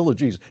keep my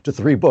trilogies to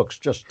 3 books,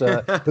 just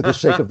for the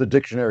sake of the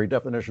dictionary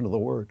definition of the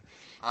word.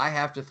 I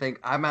have to think,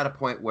 I'm at a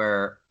point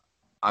where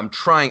I'm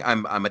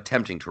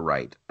attempting to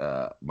write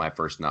my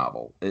first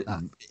novel.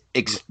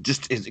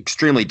 Just is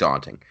extremely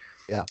daunting.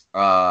 Yeah.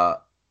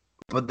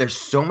 But there's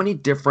so many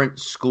different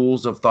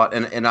schools of thought,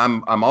 and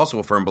I'm also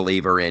a firm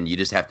believer in you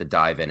just have to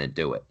dive in and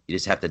do it. You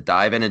just have to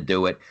dive in and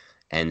do it,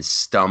 and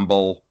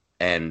stumble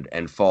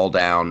and fall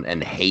down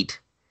and hate.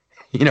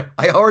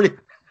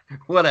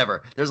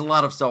 Whatever. There's a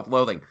lot of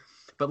self-loathing,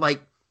 but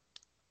like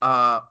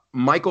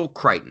Michael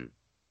Crichton.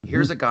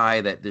 Here's a guy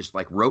that just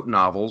like wrote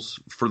novels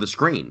for the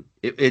screen.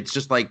 It's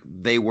just like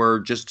they were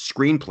just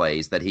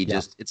screenplays that he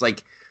just. It's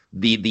like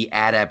the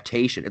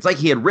adaptation. It's like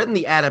he had written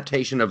the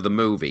adaptation of the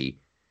movie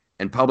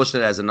and published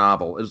it as a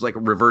novel. It was like a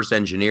reverse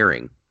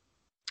engineering,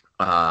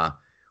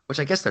 which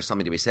I guess there's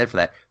something to be said for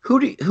that.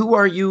 Who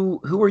are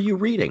you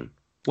reading?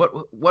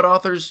 What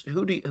authors?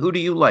 Who do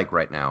you like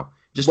right now?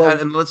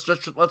 And let's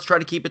try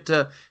to keep it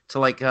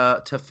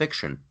to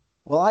fiction.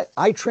 Well,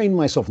 I trained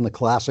myself in the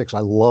classics. I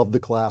love the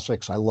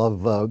classics. I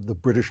love the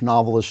British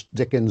novelists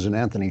Dickens and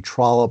Anthony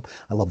Trollope.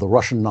 I love the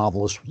Russian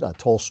novelists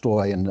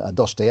Tolstoy and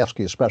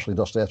Dostoevsky, especially.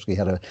 Dostoevsky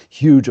had a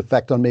huge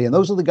effect on me. And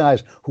those are the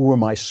guys who were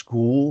my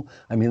school.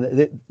 I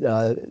mean,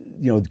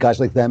 guys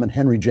like them and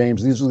Henry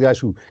James, these are the guys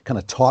who kind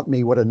of taught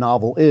me what a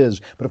novel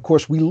is. But of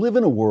course, we live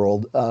in a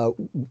world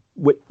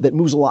that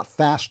moves a lot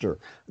faster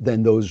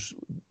than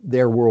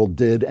their world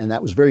did, and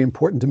that was very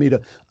important to me to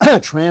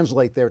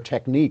translate their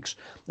techniques.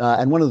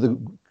 And one of the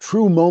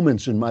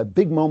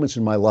big moments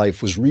in my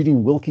life was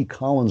reading Wilkie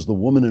Collins' The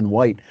Woman in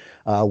White,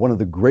 one of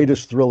the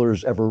greatest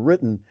thrillers ever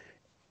written.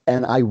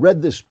 And I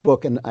read this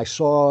book, and I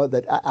saw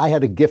that I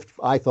had a gift,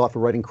 I thought, for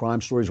writing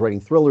crime stories, writing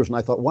thrillers, and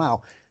I thought,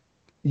 wow,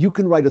 you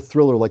can write a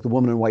thriller like The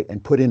Woman in White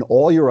and put in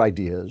all your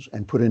ideas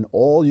and put in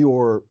all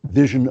your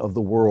vision of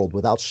the world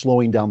without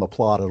slowing down the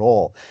plot at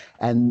all.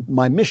 And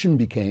my mission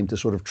became to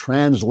sort of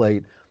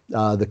translate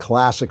the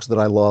classics that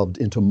I loved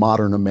into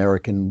modern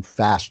American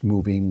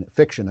fast-moving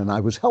fiction. And I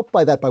was helped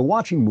by that by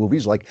watching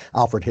movies like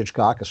Alfred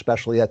Hitchcock,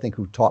 especially, I think,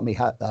 who taught me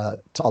a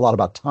lot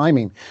about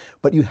timing.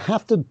 But you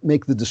have to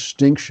make the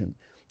distinction.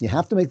 You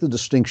have to make the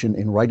distinction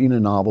in writing a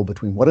novel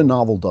between what a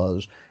novel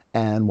does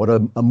and what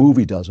a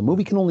movie does. A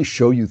movie can only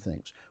show you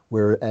things,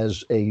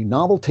 whereas a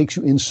novel takes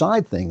you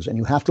inside things, and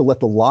you have to let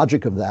the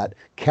logic of that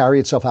carry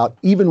itself out,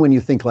 even when you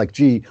think like,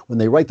 gee, when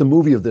they write the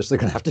movie of this, they're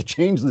going to have to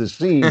change this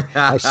scene.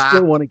 I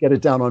still want to get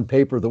it down on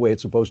paper the way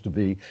it's supposed to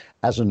be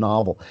as a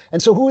novel.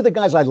 And so who are the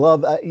guys I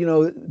love?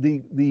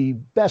 The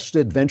best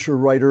adventure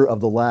writer of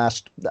the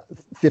last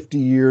 50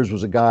 years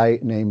was a guy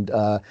named...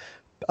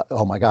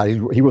 oh my God,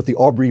 he wrote the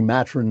Aubrey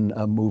Maturin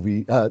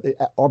movie,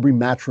 Aubrey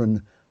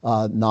Maturin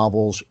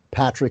novels,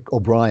 Patrick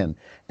O'Brien.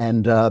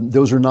 And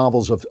those are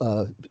novels of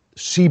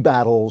sea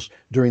battles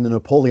during the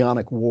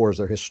Napoleonic Wars.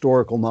 They're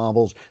historical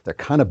novels. They're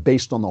kind of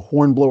based on the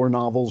Hornblower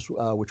novels,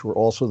 which were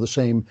also the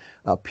same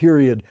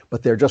period,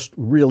 but they're just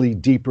really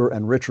deeper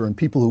and richer. And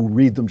people who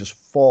read them just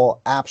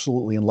fall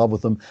absolutely in love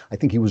with them. I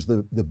think he was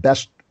the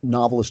best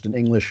novelist in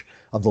English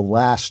of the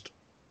last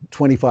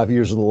 25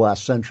 years of the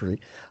last century.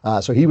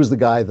 So he was the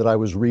guy that I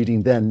was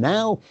reading then.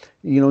 Now,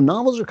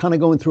 novels are kind of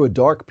going through a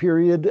dark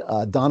period.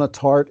 Donna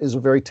Tartt is a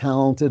very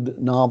talented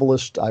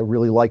novelist. I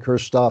really like her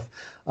stuff.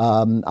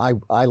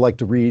 I like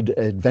to read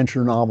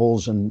adventure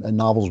novels and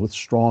novels with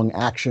strong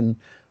action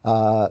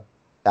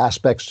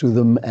aspects to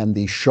them. And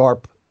the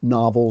Sharp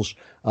novels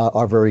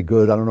are very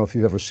good. I don't know if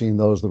you've ever seen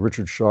those, the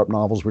Richard Sharp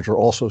novels, which are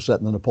also set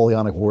in the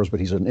Napoleonic Wars, but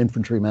he's an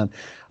infantryman.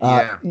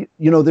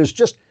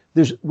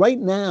 There's right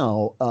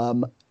now,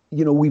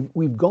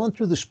 we've gone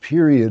through this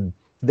period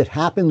that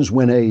happens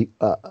when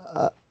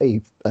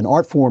an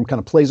art form kind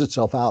of plays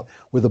itself out,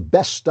 where the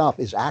best stuff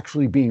is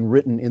actually being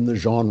written in the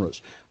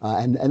genres.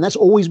 And that's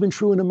always been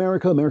true in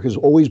America. America's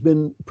always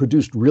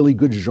produced really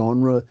good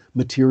genre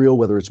material,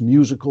 whether it's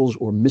musicals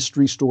or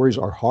mystery stories.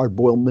 Our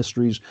hard-boiled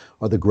mysteries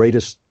are the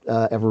greatest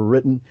ever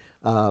written.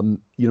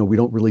 We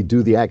don't really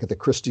do the Agatha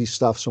Christie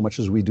stuff so much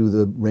as we do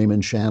the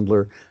Raymond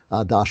Chandler,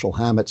 Dashiell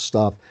Hammett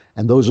stuff.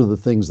 And those are the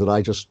things that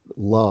I just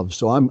love.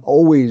 So I'm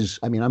always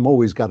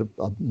got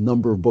a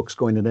number of books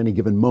going at any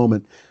given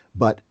moment.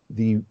 But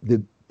the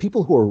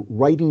people who are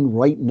writing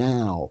right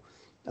now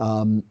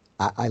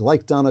I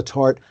like Donna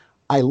Tartt.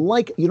 I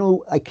like,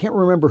 I can't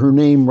remember her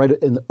name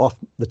off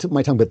the tip of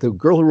my tongue, but the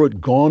girl who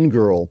wrote Gone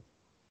Girl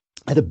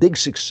had a big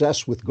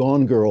success with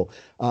Gone Girl.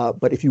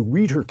 But if you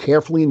read her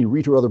carefully and you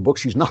read her other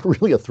books, she's not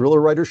really a thriller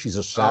writer. She's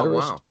a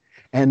satirist. Oh, wow.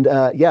 And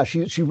yeah,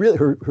 she really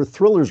her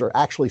thrillers are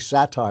actually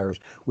satires,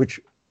 which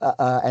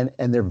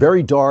and they're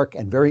very dark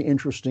and very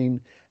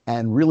interesting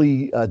and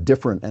really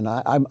different. And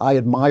I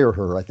admire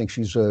her. I think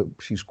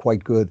she's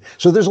quite good.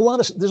 So there's a lot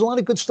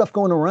of good stuff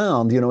going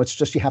around. It's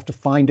just you have to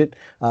find it.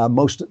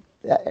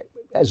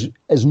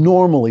 As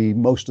normally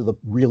most of the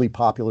really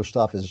popular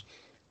stuff is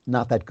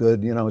not that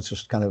good. It's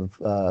just kind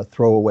of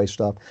throwaway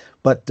stuff.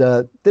 But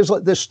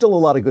there's still a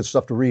lot of good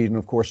stuff to read. And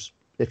of course,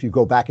 if you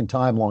go back in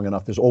time long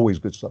enough, there's always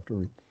good stuff to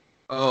read.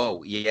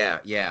 Oh,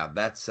 yeah.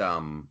 That's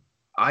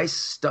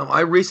I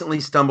recently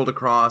stumbled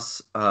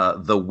across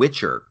the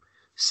Witcher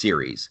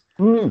series,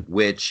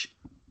 which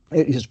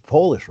it is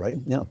Polish, right?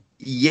 Yeah.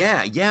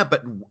 Yeah,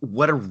 but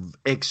what a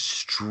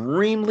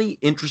extremely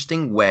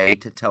interesting way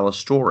to tell a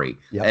story.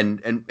 Yep.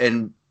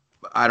 And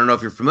I don't know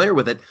if you're familiar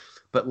with it,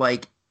 but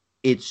like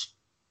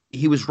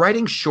he was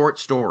writing short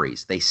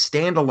stories. They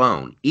stand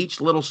alone.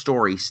 Each little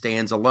story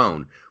stands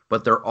alone,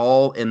 but they're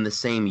all in the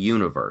same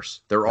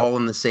universe. They're all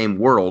in the same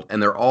world,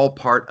 and they're all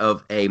part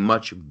of a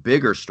much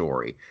bigger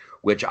story,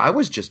 which I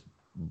was just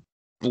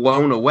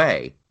blown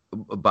away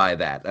by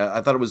that.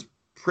 I thought it was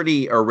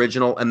pretty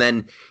original. And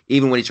then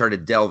even when he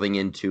started delving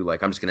into,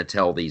 like, I'm just going to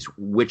tell these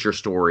Witcher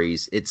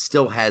stories, it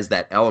still has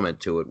that element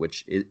to it,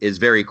 which is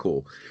very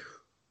cool,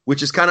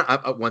 which is kind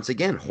of, once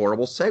again,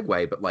 horrible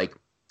segue, but like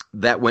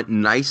that went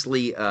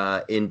nicely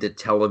into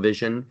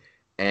television.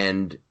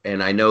 And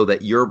I know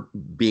that you're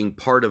being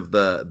part of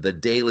the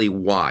Daily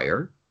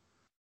Wire.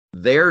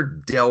 They're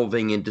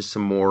delving into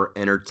some more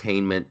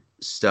entertainment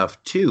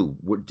stuff too.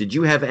 Did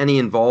you have any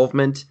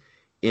involvement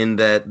in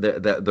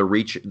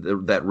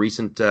that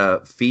recent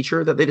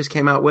feature that they just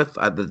came out with?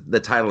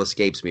 The title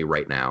escapes me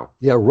right now.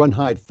 Yeah, Run,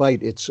 Hide,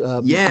 Fight. It's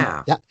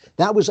yeah.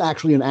 That was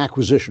actually an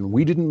acquisition.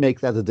 We didn't make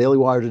that. The Daily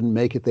Wire didn't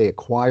make it. They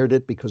acquired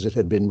it because it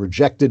had been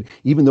rejected,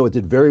 even though it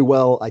did very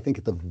well, I think,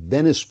 at the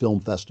Venice Film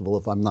Festival,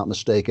 if I'm not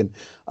mistaken.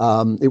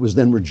 It was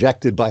then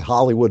rejected by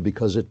Hollywood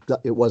because it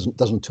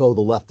doesn't toe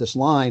the leftist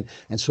line,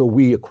 and so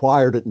we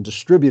acquired it and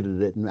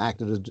distributed it and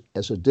acted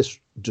as a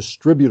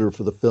distributor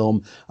for the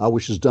film,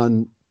 which has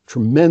done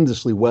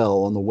tremendously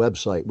well on the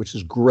website, which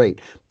is great.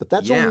 But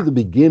that's only the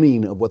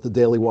beginning of what the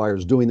Daily Wire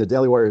is doing. The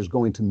Daily Wire is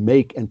going to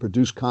make and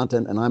produce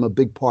content, and I'm a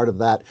big part of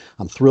that.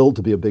 I'm thrilled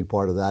to be a big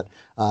part of that.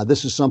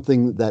 This is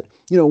something that,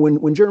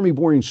 when Jeremy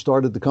Boring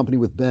started the company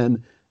with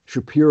Ben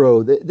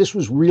Shapiro, this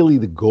was really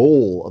the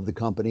goal of the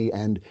company,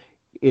 and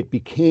it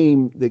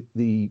became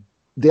the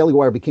Daily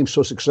Wire became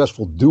so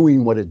successful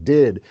doing what it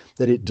did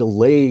that it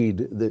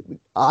delayed.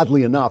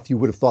 Oddly enough, you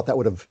would have thought that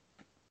would have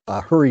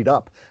hurried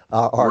up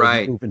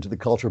our move into the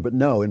culture, but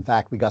no. In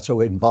fact, we got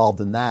so involved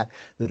in that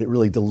it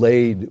really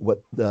delayed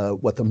what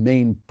the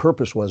main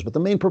purpose was. But the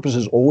main purpose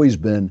has always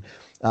been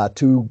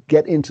to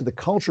get into the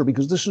culture,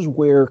 because this is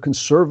where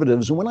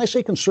conservatives, and when I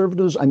say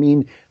conservatives,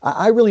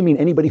 I really mean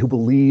anybody who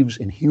believes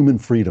in human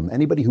freedom,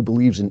 anybody who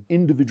believes in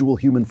individual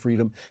human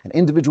freedom and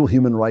individual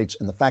human rights,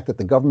 and the fact that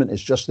the government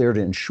is just there to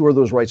ensure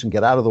those rights and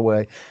get out of the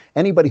way.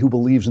 Anybody who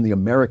believes in the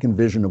American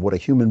vision of what a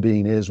human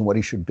being is and what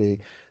he should be.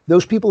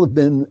 Those people have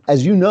been,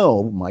 as you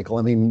know,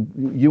 Michael,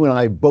 you and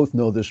I both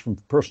know this from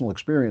personal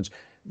experience,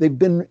 they've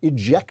been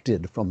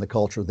ejected from the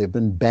culture. They've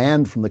been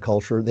banned from the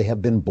culture. They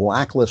have been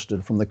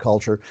blacklisted from the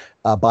culture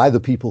by the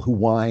people who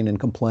whine and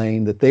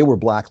complain that they were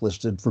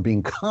blacklisted for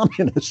being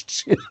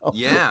communists.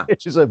 Yeah,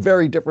 which is a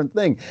very different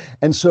thing.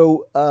 And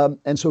so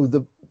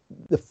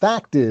the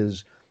fact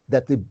is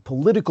that the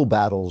political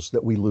battles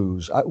that we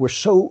lose,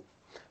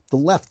 the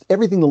left,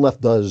 everything the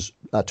left does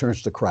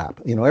turns to crap.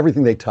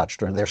 Everything they touch,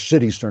 their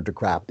cities turn to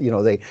crap.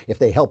 If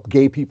they help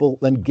gay people,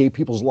 then gay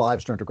people's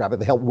lives turn to crap. If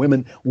they help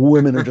women,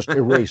 women are just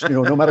erased.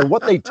 No matter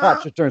what they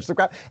touch, it turns to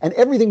crap. And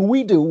everything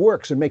we do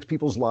works and makes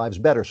people's lives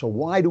better. So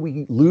why do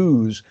we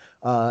lose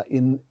at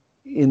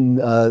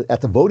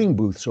the voting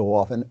booth so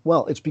often?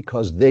 Well, it's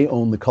because they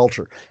own the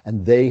culture,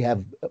 and they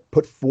have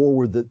put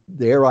forward that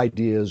their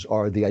ideas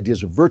are the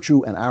ideas of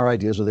virtue, and our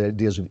ideas are the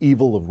ideas of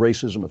evil, of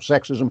racism, of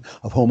sexism,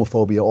 of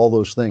homophobia, all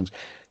those things.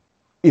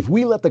 If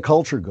we let the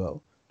culture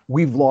go,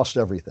 we've lost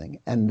everything.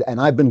 And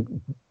I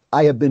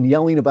have been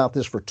yelling about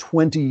this for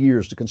 20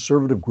 years to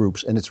conservative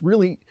groups, and it's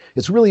really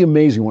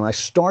amazing. When I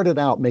started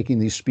out making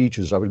these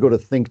speeches, I would go to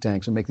think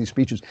tanks and make these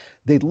speeches.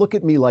 They'd look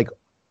at me like,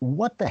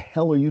 what the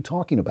hell are you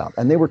talking about?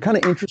 And they were kind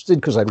of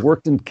interested because I'd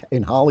worked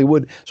in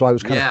Hollywood, so I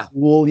was kind of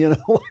cool,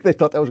 They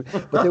thought that was,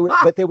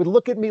 but they would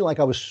look at me like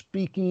I was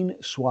speaking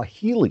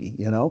Swahili,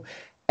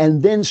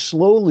 And then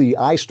slowly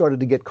I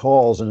started to get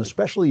calls, and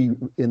especially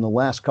in the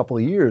last couple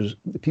of years,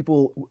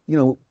 people,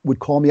 would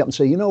call me up and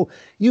say,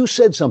 you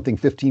said something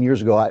 15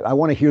 years ago. I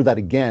want to hear that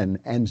again.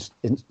 And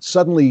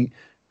suddenly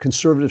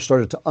conservatives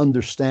started to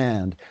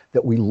understand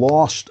that we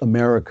lost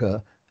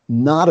America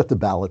not at the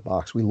ballot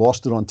box. We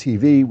lost it on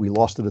TV. We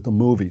lost it at the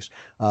movies.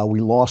 We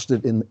lost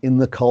it in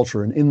the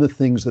culture and in the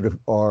things that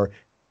are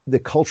the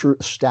culture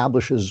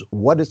establishes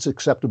what it's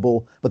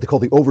acceptable, what they call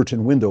the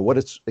Overton window, what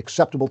it's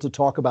acceptable to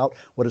talk about,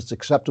 what it's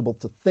acceptable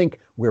to think,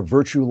 where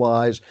virtue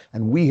lies.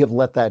 And we have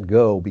let that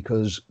go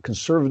because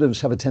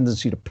conservatives have a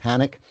tendency to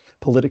panic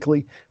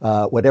politically.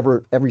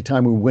 Every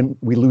time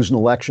we lose an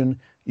election,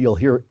 you'll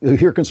hear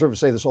conservatives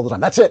say this all the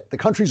time. That's it. The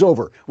country's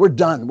over. We're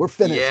done. We're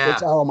finished. Yeah.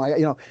 It's, oh my,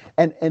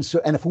 and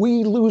if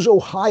we lose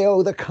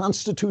Ohio, the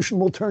Constitution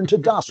will turn to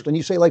dust. And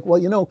you say, like,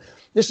 well,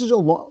 this is a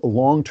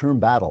long-term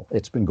battle.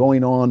 It's been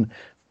going on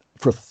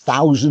for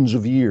thousands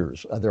of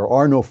years. There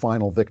are no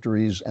final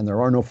victories and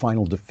there are no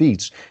final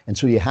defeats. And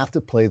so you have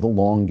to play the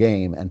long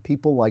game. And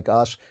people like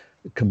us,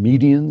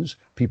 comedians,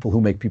 people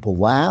who make people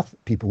laugh,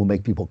 people who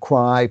make people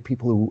cry,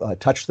 people who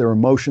touch their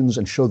emotions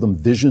and show them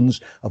visions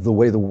of the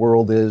way the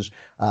world is,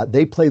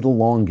 they play the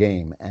long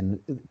game. And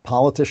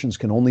politicians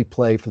can only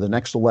play for the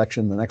next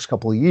election, the next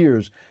couple of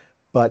years.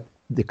 But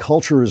the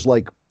culture is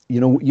like,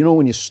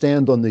 when you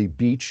stand on the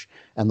beach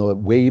and the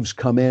waves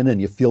come in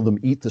and you feel them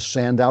eat the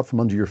sand out from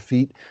under your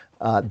feet,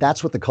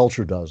 that's what the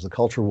culture does. The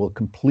culture will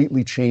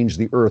completely change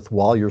the earth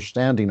while you're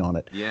standing on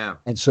it. Yeah.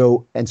 And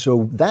so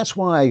that's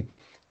why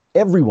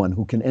everyone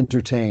who can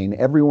entertain,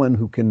 everyone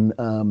who can,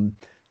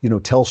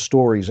 tell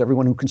stories,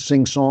 everyone who can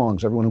sing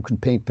songs, everyone who can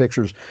paint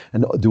pictures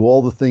and do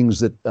all the things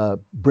that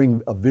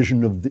bring a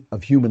vision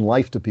of human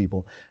life to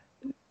people,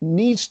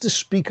 needs to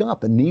speak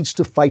up and needs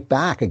to fight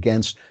back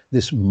against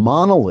this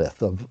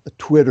monolith of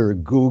Twitter,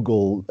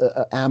 Google,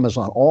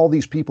 Amazon, all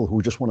these people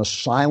who just want to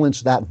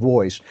silence that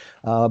voice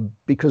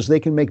because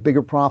they can make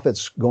bigger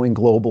profits going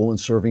global and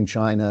serving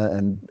China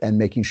and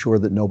making sure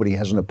that nobody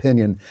has an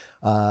opinion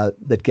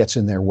that gets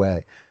in their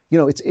way.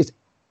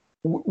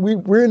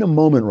 We're in a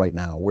moment right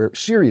now where,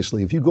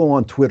 seriously, if you go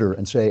on Twitter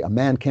and say a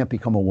man can't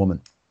become a woman,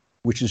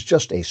 which is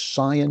just a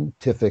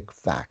scientific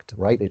fact,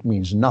 right? It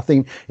means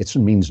nothing. It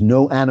means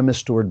no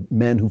animus toward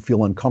men who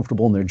feel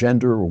uncomfortable in their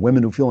gender or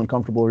women who feel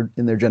uncomfortable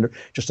in their gender.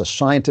 Just a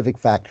scientific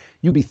fact.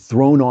 You'd be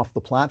thrown off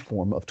the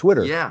platform of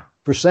Twitter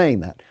for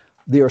saying that.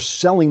 They are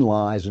selling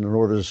lies, and in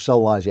order to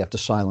sell lies, you have to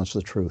silence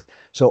the truth.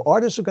 So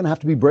artists are going to have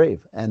to be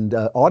brave, and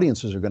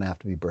audiences are going to have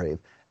to be brave.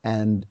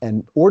 And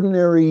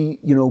ordinary,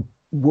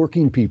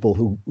 working people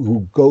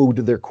who go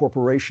to their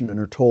corporation and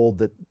are told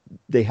that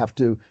they have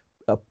to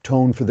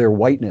atone for their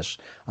whiteness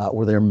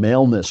or their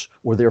maleness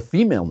or their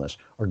femaleness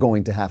are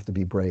going to have to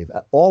be brave.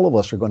 All of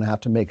us are going to have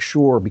to make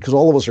sure, because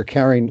all of us are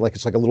carrying,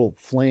 it's like a little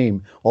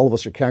flame, all of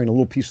us are carrying a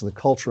little piece of the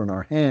culture in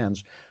our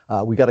hands.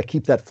 We got to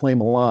keep that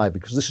flame alive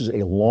because this is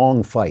a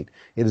long fight.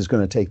 It is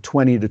going to take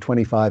 20 to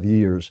 25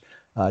 years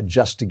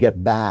just to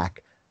get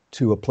back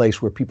to a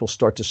place where people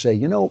start to say,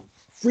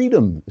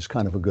 freedom is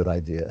kind of a good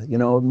idea.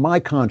 My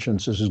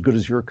conscience is as good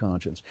as your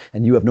conscience,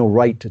 and you have no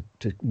right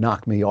to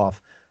knock me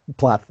off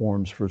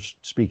platforms for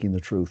speaking the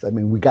truth. I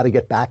mean, we got to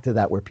get back to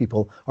that where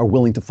people are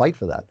willing to fight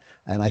for that.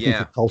 And I think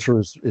the culture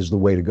is the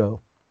way to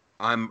go.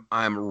 I'm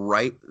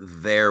right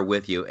there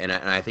with you. And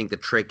I think the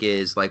trick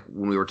is, like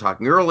when we were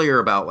talking earlier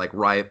about like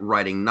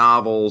writing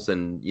novels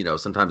and,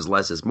 sometimes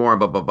less is more,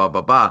 blah, blah, blah,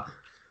 blah, blah.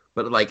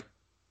 But like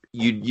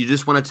you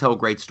just want to tell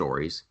great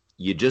stories.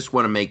 You just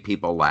want to make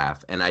people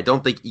laugh. And I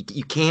don't think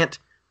you can't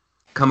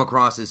come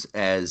across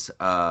as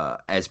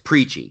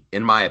preachy,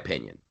 in my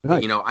opinion.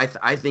 Right.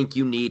 I think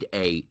you need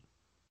a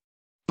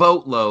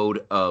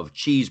boatload of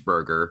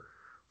cheeseburger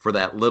for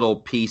that little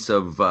piece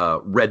of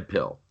red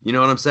pill. You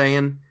know what I'm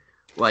saying?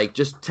 Like,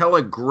 just tell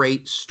a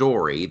great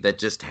story that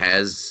just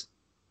has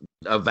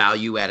a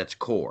value at its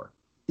core.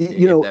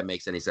 If that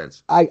makes any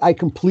sense. I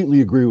completely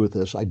agree with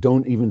this. I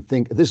don't even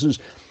think this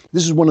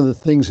is one of the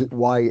things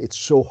why it's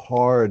so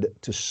hard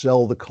to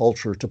sell the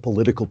culture to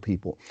political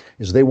people,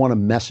 is they want a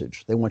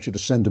message. They want you to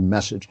send a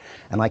message.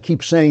 And I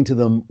keep saying to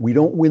them, we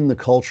don't win the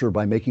culture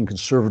by making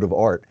conservative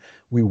art.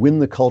 We win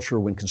the culture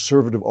when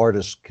conservative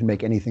artists can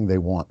make anything they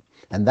want.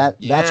 And that's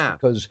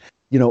because,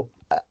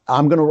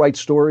 I'm going to write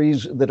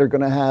stories that are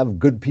going to have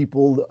good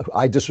people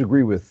I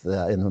disagree with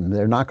in them.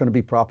 They're not going to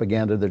be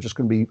propaganda. They're just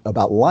going to be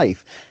about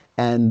life.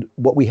 And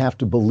what we have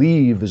to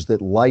believe is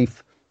that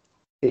life,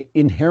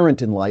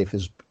 inherent in life,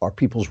 are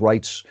people's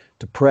rights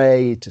to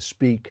pray, to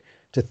speak,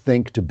 to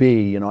think, to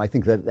be. I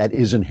think that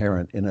is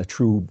inherent in a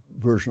true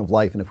version of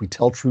life. And if we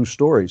tell true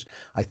stories,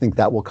 I think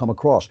that will come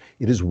across.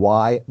 It is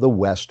why the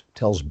West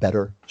tells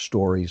better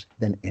stories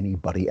than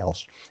anybody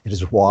else. It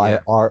is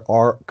why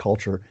our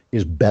culture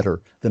is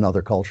better than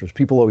other cultures.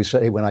 People always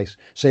say, when I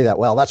say that,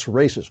 well, that's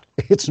racist.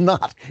 It's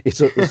not. It's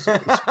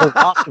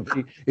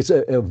philosophy. It's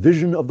a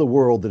vision of the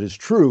world that is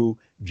true,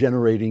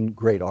 generating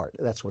great art.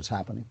 That's what's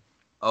happening.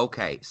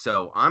 Okay,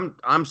 so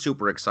I'm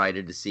super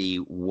excited to see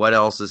what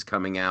else is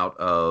coming out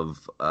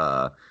of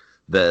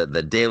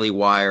the Daily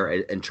Wire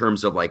in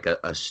terms of like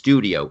a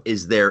studio.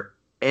 Is there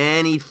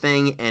any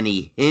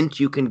hint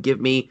you can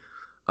give me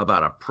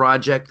about a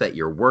project that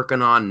you're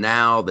working on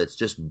now that's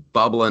just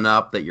bubbling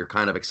up that you're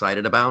kind of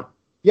excited about?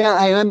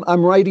 Yeah,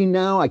 I'm writing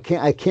now. I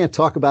can't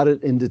talk about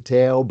it in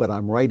detail, but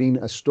I'm writing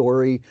a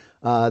story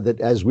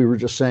that, as we were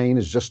just saying,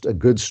 is just a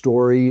good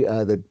story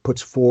that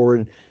puts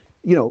forward,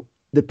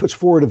 that puts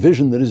forward a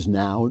vision that is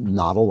now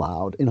not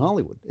allowed in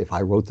Hollywood. If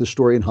I wrote this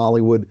story in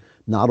Hollywood,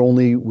 not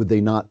only would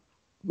they not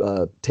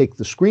take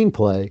the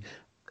screenplay,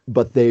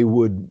 but they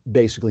would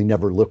basically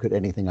never look at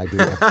anything I do.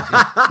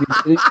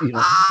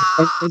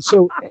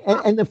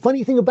 And the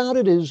funny thing about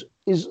it is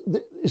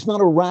it's not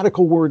a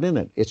radical word in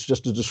it. It's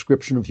just a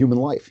description of human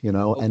life,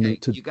 Okay. And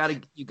you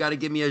gotta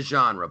give me a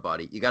genre,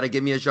 buddy. You gotta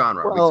give me a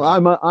genre. Well,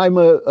 I'm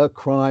a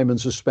crime and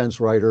suspense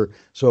writer,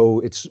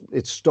 so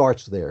it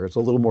starts there. It's a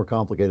little more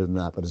complicated than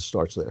that, but it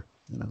starts there.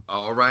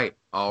 All right.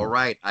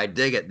 I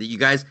dig it. You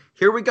guys,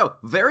 here we go.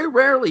 Very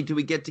rarely do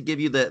we get to give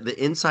you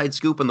the inside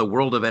scoop in the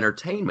world of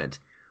entertainment.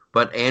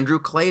 But Andrew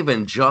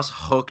Klaven just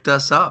hooked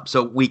us up.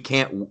 So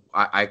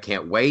I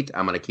can't wait.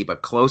 I'm going to keep a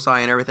close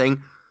eye on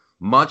everything.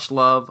 Much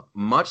love,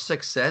 much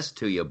success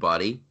to you,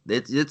 buddy.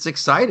 It's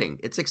exciting.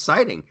 It's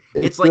exciting.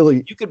 It's like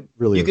really, you could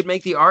really could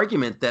make the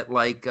argument that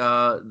like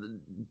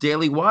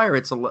Daily Wire,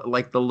 it's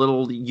like the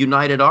little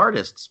United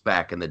Artists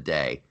back in the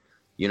day.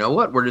 You know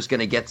what? We're just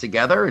going to get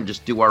together and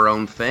just do our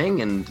own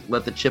thing and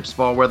let the chips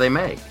fall where they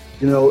may.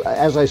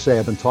 As I say,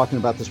 I've been talking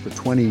about this for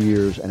 20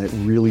 years, and it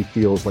really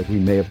feels like we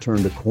may have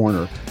turned a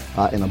corner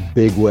in a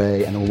big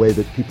way, and a way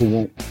that people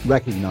won't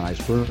recognize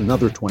for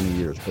another 20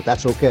 years. But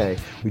that's okay.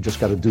 We just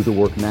got to do the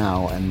work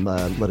now and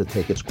let it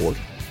take its course.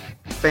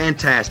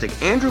 Fantastic.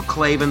 Andrew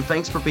Klaven,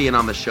 thanks for being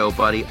on the show,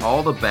 buddy.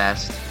 All the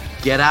best.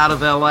 Get out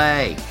of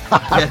L.A.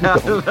 Get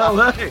out of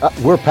L.A.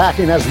 We're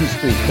packing as we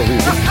speak, believe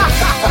me.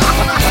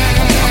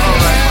 All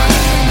right.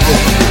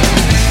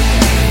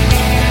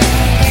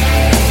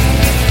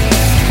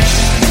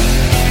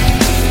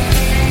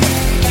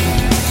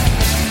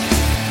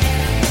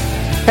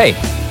 Hey,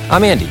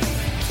 I'm Andy.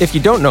 If you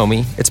don't know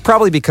me, it's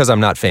probably because I'm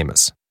not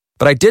famous.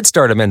 But I did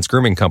start a men's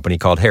grooming company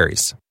called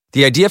Harry's.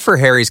 The idea for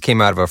Harry's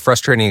came out of a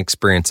frustrating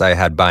experience I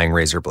had buying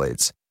razor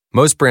blades.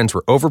 Most brands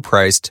were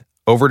overpriced,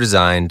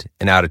 overdesigned,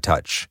 and out of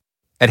touch.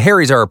 At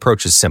Harry's, our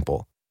approach is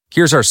simple.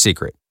 Here's our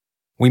secret.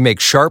 We make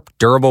sharp,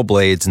 durable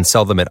blades and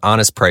sell them at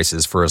honest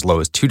prices for as low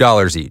as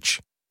 $2 each.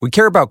 We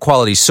care about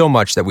quality so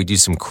much that we do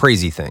some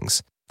crazy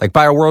things, like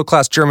buy a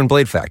world-class German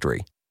blade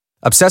factory.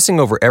 Obsessing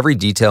over every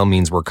detail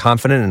means we're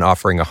confident in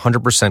offering a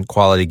 100%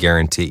 quality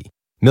guarantee.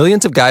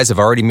 Millions of guys have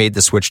already made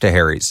the switch to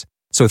Harry's,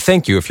 so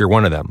thank you if you're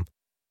one of them.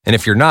 And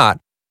if you're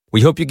not,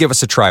 we hope you give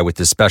us a try with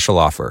this special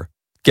offer.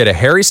 Get a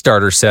Harry's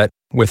starter set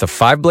with a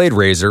 5-blade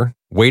razor,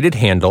 weighted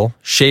handle,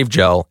 shave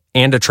gel,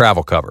 and a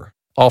travel cover,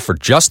 all for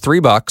just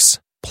 $3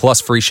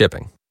 plus free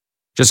shipping.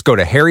 Just go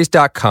to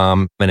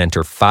harrys.com and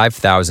enter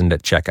 5,000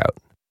 at checkout.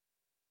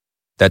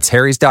 That's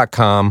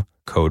harrys.com,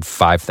 code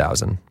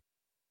 5,000.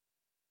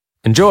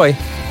 Enjoy!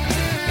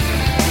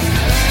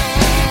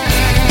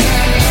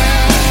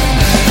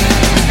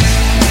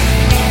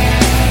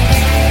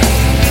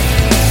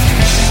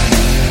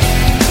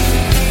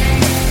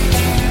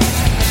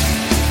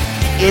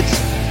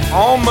 It's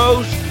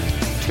almost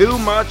too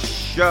much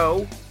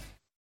show,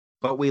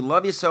 but we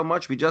love you so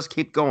much, we just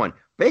keep going.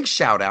 Big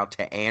shout out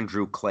to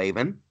Andrew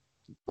Klaven.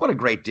 What a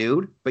great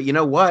dude. But you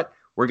know what?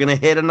 We're going to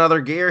hit another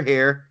gear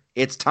here.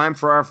 It's time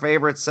for our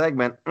favorite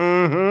segment.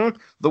 The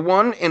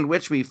one in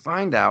which we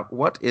find out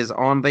what is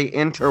on the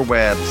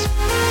interwebs.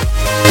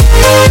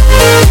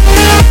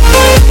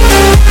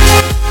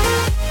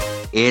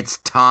 It's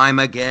time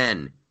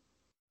again.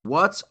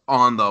 What's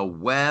on the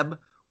web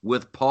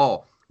with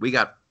Paul? We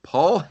got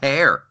Paul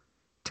Hare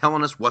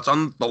telling us what's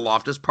on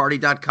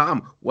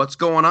theloftusparty.com. What's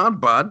going on,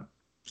 bud?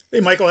 Hey,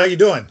 Michael, how you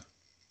doing?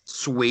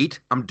 Sweet.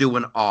 I'm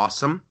doing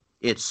awesome.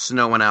 It's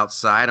snowing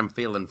outside. I'm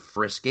feeling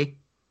frisky.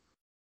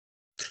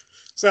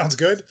 Sounds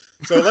good.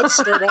 So let's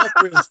start off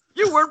with.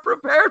 You weren't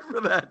prepared for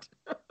that.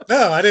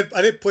 No, I didn't.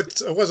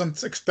 I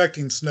wasn't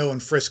expecting snow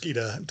and frisky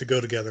to go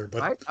together.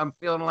 But right? I'm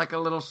feeling like a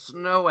little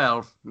snow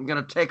elf. I'm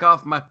gonna take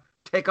off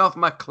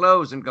my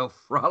clothes and go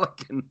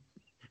frolicking.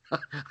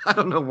 I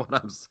don't know what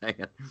I'm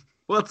saying.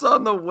 What's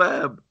on the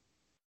web?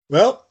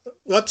 Well,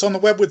 what's on the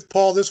web with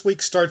Paul this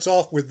week starts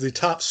off with the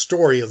top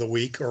story of the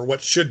week, or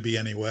what should be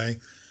anyway.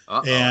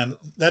 Uh-oh. And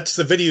that's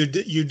the video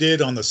you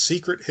did on the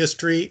secret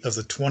history of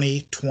the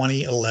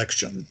 2020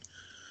 election.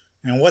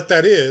 And what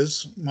that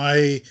is,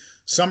 my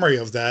summary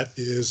of that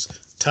is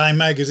Time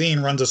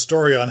Magazine runs a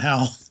story on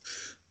how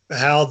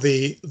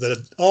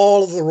the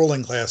all of the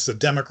ruling class, the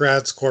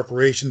Democrats,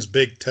 corporations,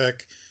 big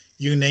tech,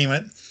 you name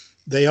it,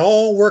 they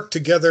all work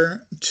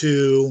together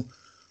to,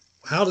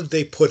 how did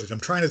they put it? I'm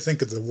trying to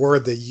think of the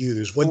word they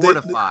use.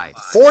 Fortify.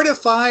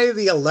 Fortify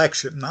the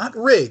election, not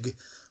rig,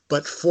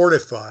 but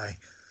fortify.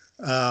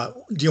 Do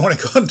you want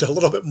to go into a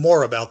little bit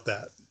more about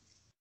that?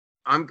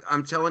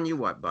 I'm telling you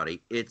what,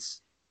 buddy.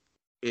 It's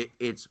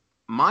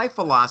my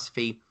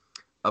philosophy,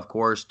 of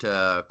course,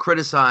 to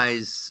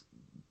criticize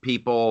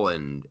people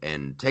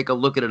and take a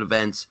look at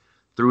events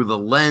through the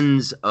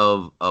lens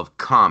of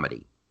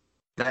comedy.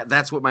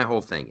 That's what my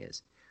whole thing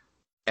is.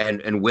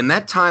 And when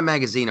that Time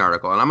Magazine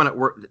article,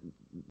 and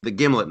the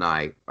Gimlet and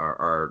I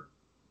are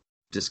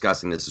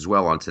discussing this as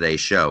well on today's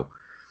show.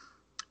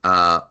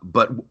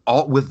 But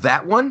with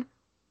that one,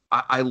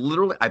 I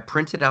literally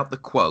printed out the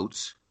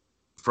quotes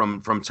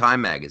from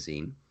Time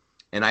Magazine,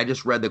 and I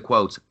just read the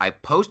quotes. I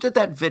posted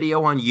that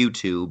video on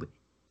YouTube.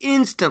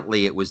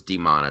 Instantly, it was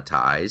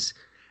demonetized,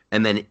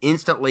 and then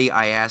instantly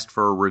I asked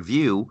for a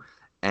review,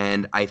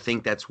 and I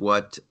think that's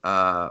what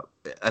I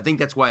think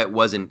that's why it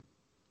wasn't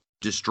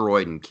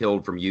destroyed and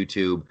killed from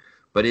YouTube.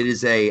 But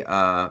it's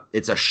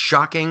a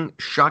shocking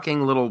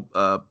little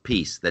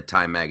piece that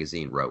Time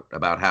Magazine wrote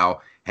about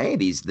how, hey,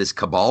 this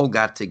cabal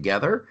got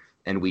together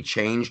and we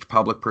changed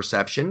public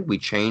perception, we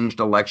changed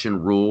election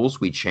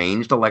rules, we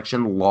changed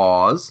election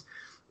laws.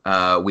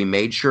 We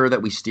made sure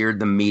that we steered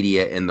the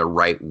media in the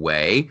right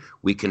way.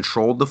 We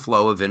controlled the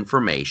flow of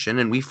information,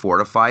 and we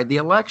fortified the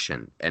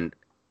election. And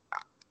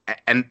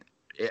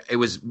it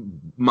was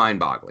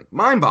mind-boggling.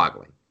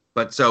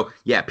 But so,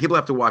 yeah, people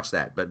have to watch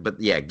that. But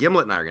yeah,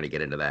 Gimlet and I are going to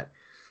get into that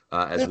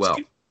as well.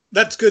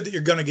 That's good that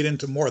you're going to get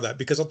into more of that,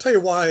 because I'll tell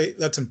you why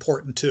that's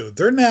important too.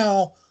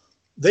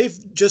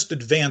 They've just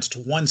advanced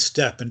one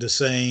step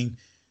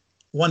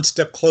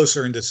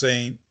closer into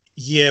saying,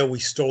 yeah, we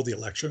stole the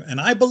election.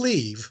 And I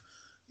believe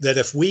that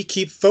if we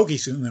keep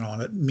focusing on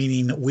it,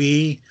 meaning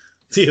we,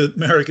 the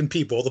American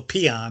people, the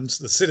peons,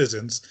 the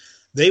citizens,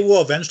 they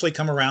will eventually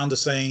come around to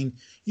saying,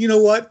 you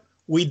know what?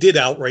 We did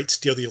outright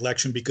steal the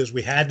election because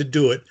we had to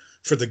do it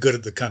for the good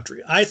of the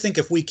country. I think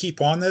if we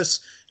keep on this,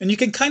 and you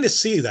can kind of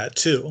see that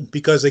too,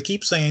 because they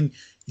keep saying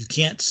you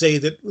can't say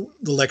that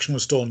the election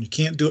was stolen. You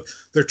can't do it.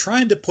 They're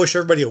trying to push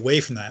everybody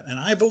away from that. And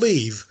I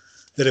believe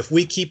that if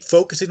we keep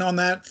focusing on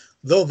that,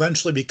 they'll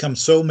eventually become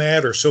so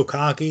mad or so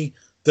cocky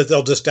that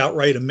they'll just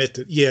outright admit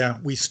that, yeah,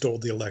 we stole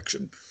the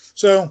election.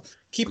 So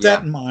keep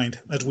that in mind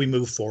as we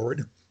move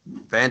forward.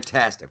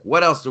 Fantastic.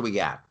 What else do we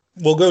got?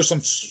 We'll go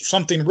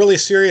something really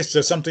serious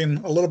to something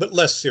a little bit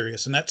less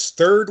serious, and that's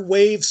Third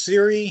Wave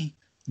Theory,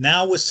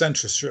 Now with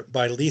Censorship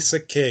by Lisa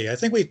Kay. I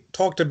think we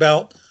talked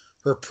about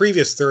her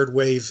previous Third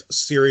Wave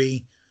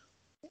Theory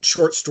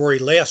short story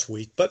last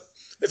week, but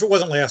if it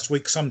wasn't last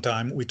week,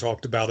 sometime we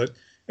talked about it.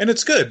 And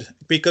it's good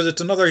because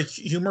it's another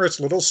humorous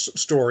little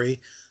story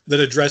that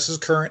addresses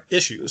current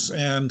issues.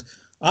 And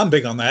I'm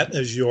big on that,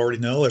 as you already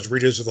know, as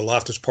readers of the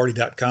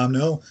loftusparty.com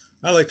know.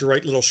 I like to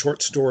write little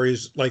short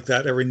stories like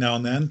that every now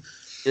and then.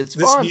 It's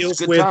fun.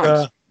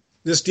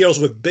 This deals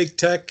with big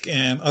tech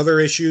and other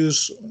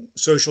issues,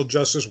 social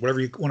justice, whatever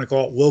you want to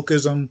call it,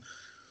 wokeism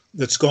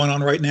that's going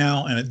on right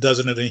now, and it does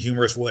it in a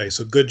humorous way.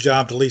 So good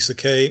job to Lisa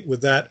Kay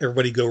with that.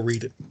 Everybody go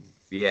read it.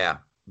 Yeah,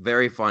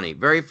 very funny.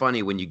 Very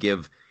funny when you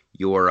give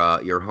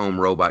your home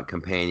robot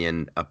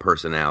companion a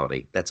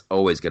personality. That's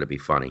always going to be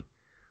funny.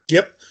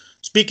 Yep.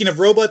 Speaking of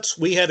robots,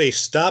 we had a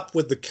Stop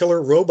with the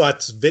Killer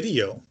Robots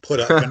video put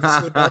up, and this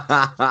is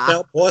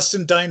about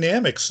Boston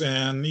Dynamics.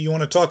 And you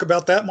want to talk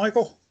about that,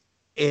 Michael?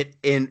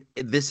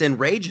 This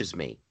enrages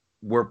me.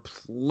 We're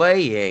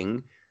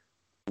playing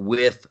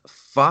with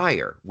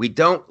fire. We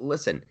don't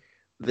listen.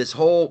 This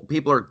whole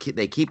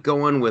they keep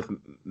going with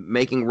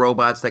making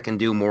robots that can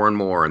do more and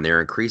more, and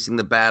they're increasing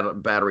the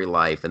battery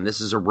life. And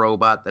this is a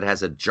robot that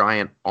has a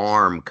giant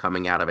arm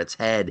coming out of its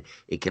head.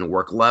 It can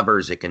work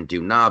levers. It can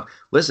do knobs.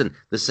 Listen,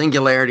 the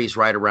singularity's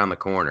right around the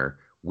corner.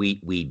 We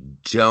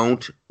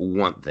don't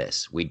want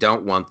this. We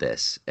don't want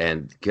this.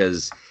 And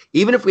because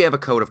even if we have a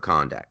code of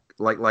conduct,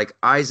 like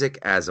Isaac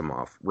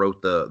Asimov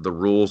wrote the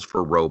rules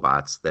for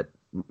robots that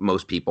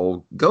most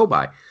people go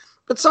by,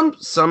 but some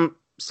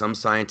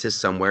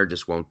scientist somewhere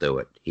just won't do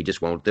it. He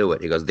just won't do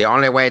it. He goes, the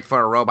only way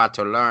for a robot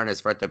to learn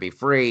is for it to be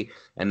free.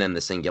 And then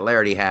the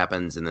singularity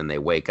happens, and then they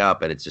wake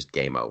up, and it's just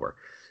game over.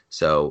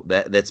 So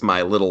that's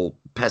my little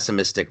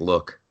pessimistic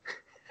look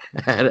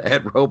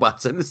at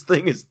robots. And this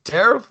thing is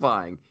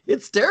terrifying.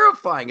 It's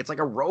terrifying. It's like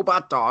a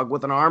robot dog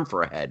with an arm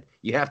for a head.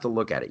 You have to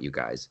look at it, you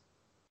guys.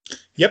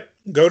 Yep.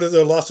 Go to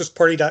the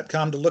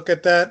loftusparty.com to look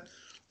at that.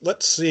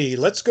 Let's see.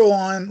 Let's go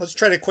on. Let's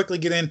try to quickly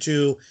get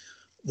into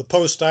the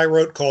post I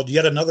wrote called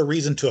Yet Another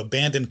Reason to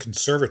Abandon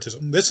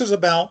Conservatism. This is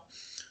about,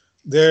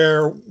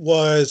 there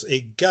was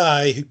a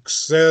guy who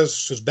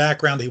says his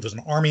background, he was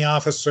an Army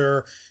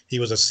officer, he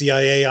was a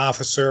CIA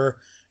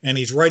officer, and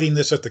he's writing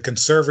this at the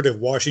conservative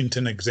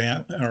Washington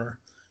Examiner.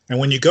 And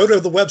when you go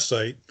to the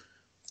website,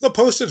 the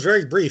post is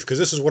very brief because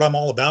this is what I'm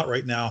all about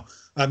right now.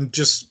 I'm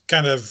just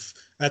kind of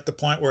at the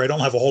point where I don't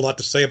have a whole lot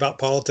to say about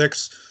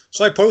politics.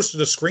 So I posted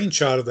a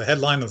screenshot of the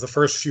headline of the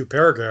first few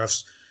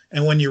paragraphs.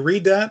 And when you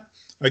read that,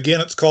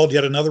 again, it's called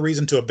Yet Another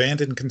Reason to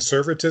Abandon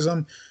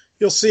Conservatism.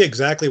 You'll see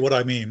exactly what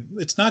I mean.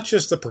 It's not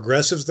just the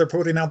progressives they're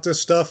putting out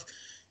this stuff.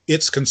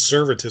 It's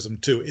conservatism,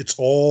 too. It's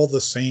all the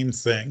same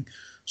thing.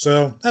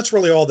 So that's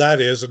really all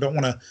that is. I don't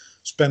want to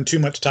spend too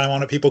much time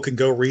on it. People can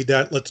go read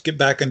that. Let's get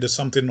back into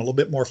something a little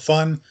bit more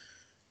fun.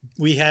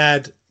 We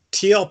had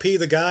TLP,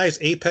 the guys,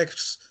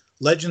 Apex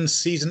Legends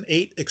Season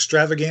 8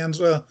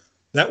 Extravaganza.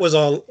 That was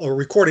a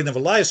recording of a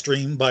live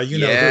stream by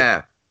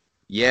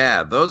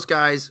Yeah, those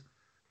guys.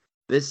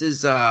 This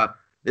is a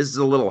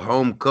little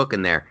home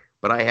cooking there,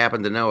 but I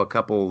happen to know a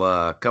couple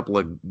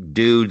of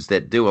dudes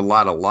that do a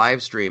lot of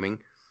live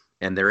streaming,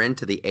 and they're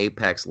into the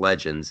Apex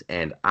Legends.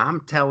 And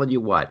I'm telling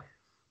you what,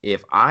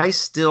 if I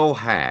still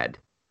had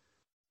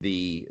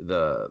the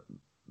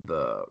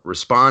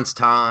response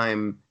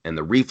time and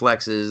the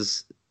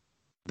reflexes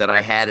that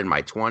I had in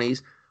my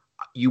 20s,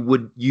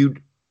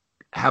 you'd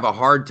have a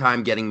hard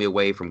time getting me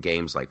away from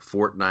games like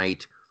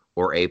Fortnite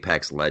or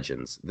Apex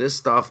Legends. This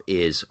stuff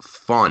is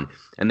fun,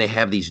 and they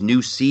have these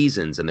new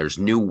seasons, and there's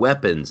new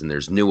weapons, and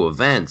there's new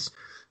events.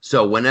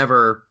 So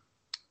whenever,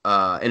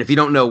 and if you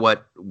don't know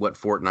what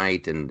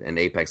Fortnite and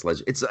Apex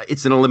Legends,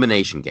 it's an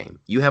elimination game.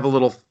 You have a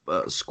little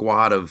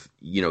squad of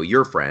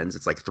your friends.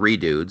 It's like 3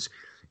 dudes,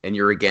 and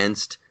you're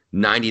against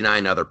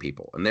 99 other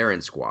people, and they're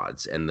in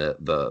squads, and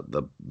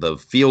the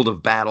field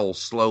of battle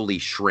slowly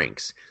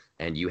shrinks,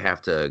 and you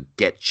have to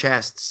get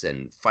chests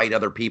and fight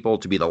other people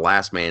to be the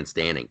last man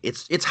standing.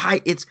 It's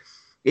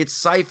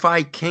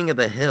sci-fi King of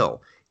the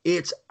Hill.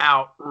 It's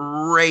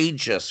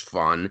outrageous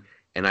fun,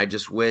 and I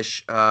just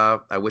wish I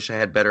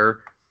had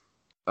better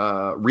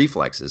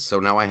reflexes. So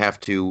now I have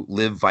to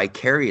live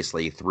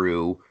vicariously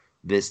through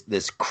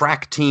this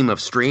crack team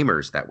of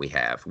streamers that we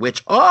have.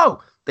 Which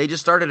they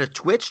just started a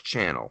Twitch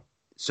channel.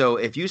 So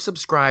if you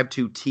subscribe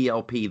to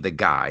TLP, the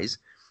guys,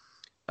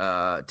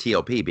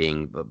 TLP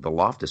being the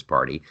Loftus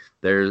Party,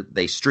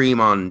 they stream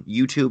on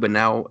YouTube,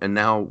 and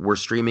now we're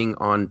streaming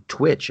on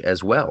Twitch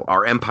as well.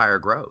 Our empire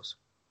grows.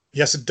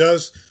 Yes, it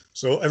does.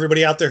 So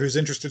everybody out there who's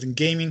interested in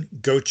gaming,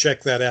 go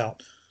check that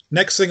out.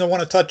 Next thing I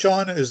want to touch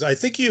on is, I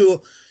think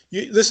you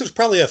this is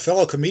probably a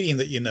fellow comedian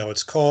that you know.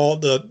 It's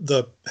called,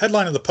 the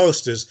headline of the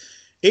post is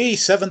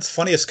 87th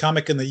funniest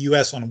comic in the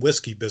U.S. on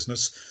whiskey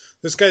business.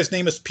 This guy's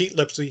name is Pete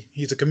Lipsy.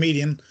 He's a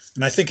comedian,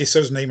 and I think he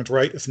says his name is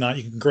right. If not,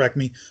 you can correct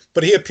me.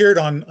 But he appeared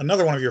on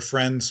another one of your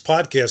friends'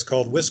 podcast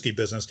called Whiskey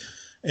Business.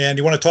 And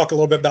you want to talk a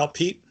little bit about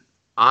Pete?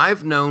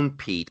 I've known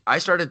Pete. I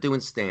started doing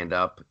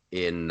stand-up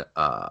in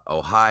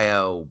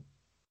Ohio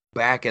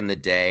back in the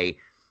day.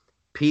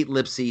 Pete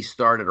Lipsy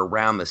started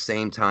around the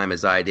same time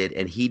as I did,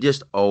 and he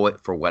just owe it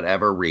for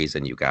whatever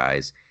reason, you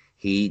guys.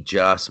 He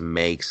just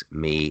makes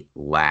me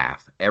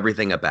laugh.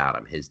 Everything about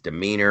him, his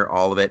demeanor,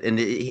 all of it, and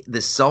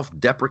the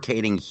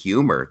self-deprecating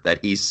humor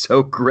that he's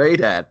so great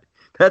at.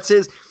 That's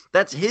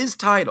his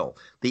title,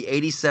 the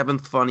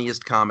 87th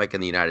funniest comic in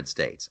the United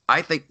States.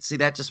 I think, see,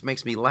 that just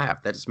makes me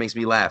laugh. That just makes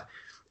me laugh.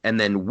 And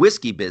then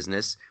Whiskey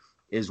Business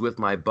is with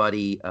my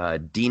buddy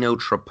Dino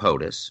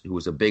Tripodis, who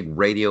was a big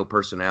radio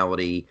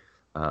personality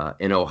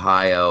in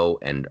Ohio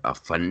and a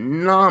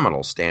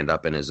phenomenal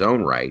stand-up in his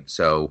own right.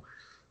 So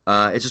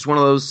it's just one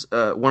of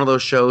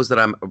those shows that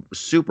I'm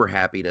super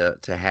happy to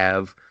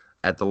have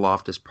at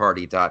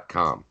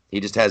theloftusparty.com.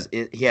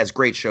 He has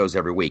great shows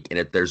every week,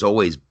 and there's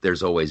always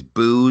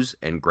booze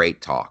and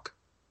great talk.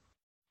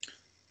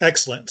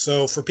 Excellent.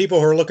 So for people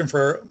who are looking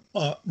for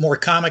more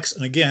comics,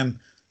 and again,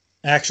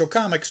 actual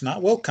comics,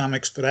 not woke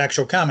comics, but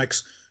actual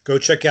comics, go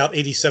check out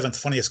 87th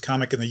funniest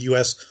comic in the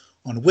U.S.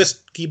 on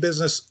Whiskey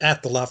Business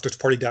at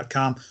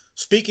theloftusparty.com.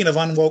 Speaking of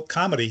unwoke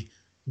comedy,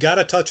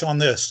 gotta touch on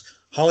this.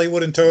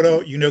 Hollywood and Toto,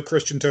 you know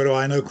Christian Toto,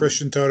 I know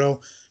Christian Toto,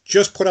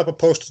 just put up a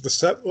post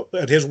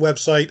at his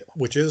website,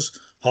 which is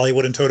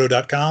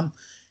hollywoodandtoto.com,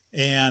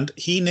 and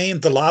he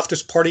named the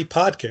Loftus Party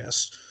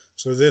podcast.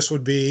 So this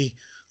would be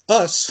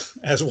us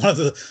as one of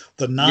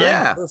the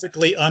 9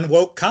 perfectly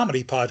unwoke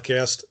comedy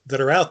podcasts that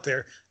are out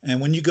there.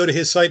 And when you go to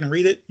his site and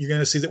read it, you're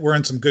going to see that we're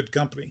in some good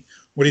company.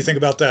 What do you think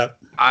about that?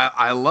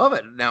 I love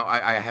it. Now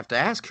I have to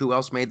ask, who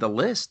else made the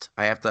list?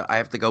 I have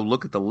to go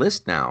look at the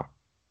list now.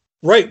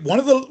 Right. One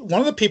of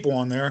the people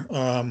on there,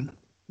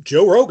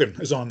 Joe Rogan,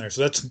 is on there.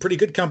 So that's some pretty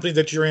good company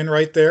that you're in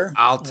right there.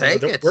 I'll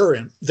take it.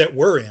 That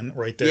we're in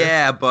right there.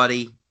 Yeah,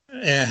 buddy.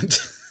 And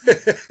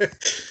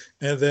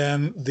and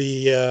then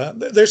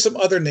there's some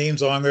other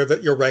names on there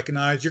that you'll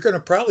recognize. You're going to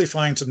probably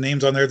find some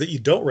names on there that you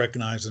don't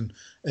recognize, and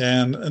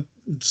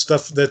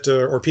stuff that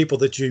or people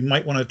that you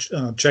might want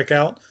to check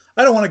out.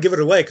 I don't want to give it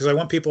away because I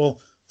want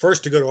people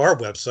first to go to our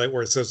website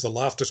where it says the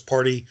Loftus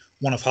Party,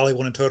 one of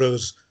Hollywood and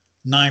Toto's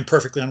 9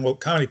 perfectly unwoke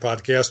comedy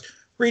podcasts.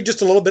 Read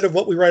just a little bit of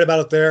what we write about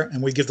it there,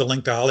 and we give the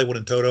link to Hollywood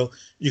and Toto.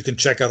 You can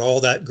check out all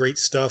that great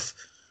stuff.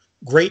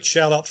 Great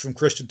shout outs from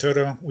Christian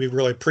Toto. We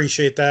really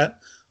appreciate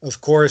that,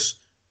 of course,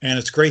 and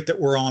it's great that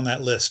we're on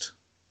that list.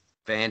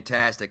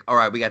 Fantastic. All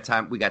right, we got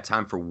time. We got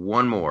time for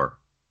one more.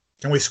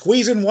 Can we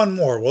squeeze in one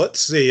more? Well,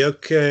 let's see.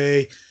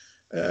 Okay.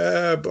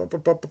 Let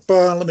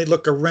me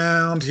look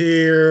around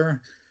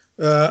here.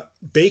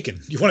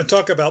 Bacon. You want to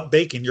talk about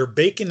bacon? Your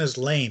bacon is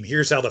lame.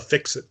 Here's how to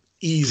fix it.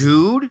 Easy.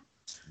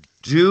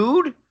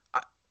 Dude.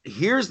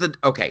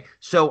 Okay.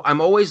 So I'm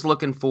always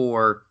looking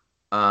for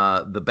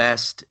the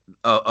best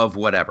of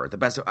whatever. The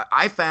best.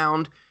 I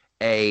found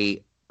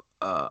a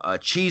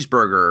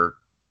cheeseburger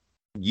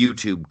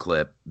YouTube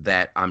clip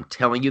that I'm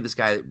telling you, this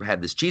guy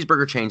had this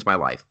cheeseburger changed my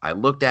life. I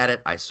looked at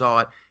it. I saw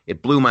it.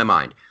 It blew my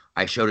mind.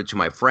 I showed it to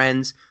my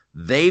friends.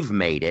 They've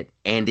made it,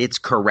 and it's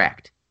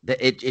correct.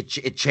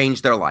 It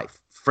changed their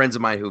life. Friends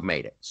of mine who've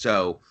made it.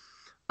 So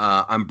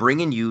I'm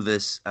bringing you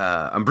this.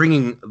 I'm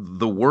bringing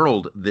the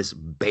world this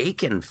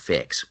bacon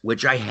fix,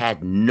 which I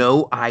had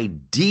no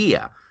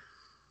idea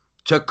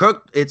to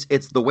cook.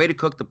 It's the way to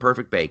cook the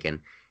perfect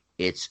bacon.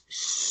 It's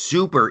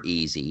super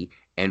easy,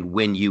 and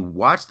when you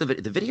watch the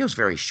video is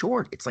very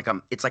short. It's like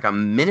a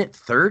minute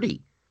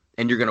 30.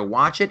 And you're going to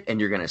watch it and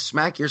you're going to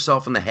smack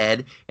yourself in the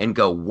head and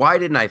go, why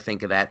didn't I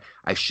think of that?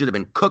 I should have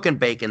been cooking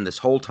bacon this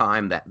whole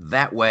time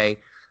that way.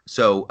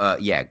 So,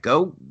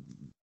 go.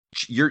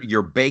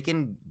 Your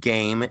bacon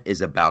game is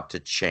about to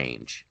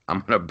change.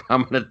 I'm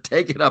gonna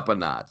take it up a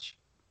notch.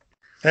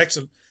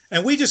 Excellent.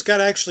 And we just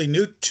got actually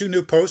two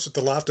new posts at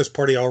the Loftus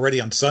Party already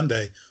on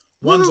Sunday.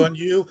 One's on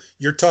you.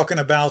 You're talking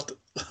about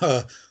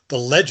the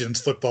Legends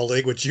Football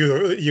League, which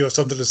you have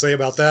something to say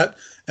about that.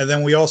 And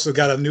then we also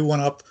got a new one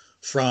up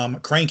from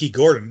Cranky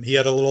Gordon. He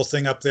had a little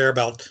thing up there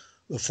about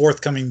the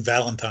forthcoming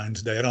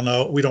Valentine's Day. I don't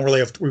know. We've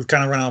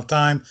kind of run out of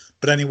time.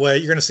 But anyway,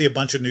 you're going to see a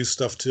bunch of new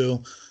stuff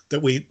too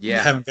that we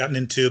haven't gotten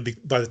into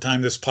by the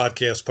time this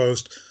podcast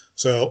posts.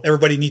 So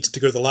everybody needs to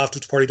go to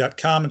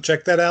theloftusparty.com and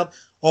check that out.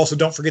 Also,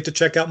 don't forget to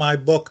check out my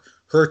book,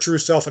 Her True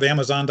Self, at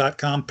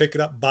Amazon.com. Pick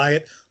it up, buy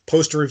it,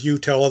 post a review,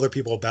 tell other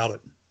people about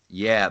it.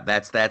 Yeah,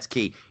 that's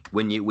key.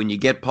 When you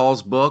get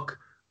Paul's book,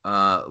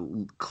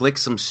 click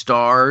some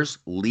stars,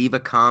 leave a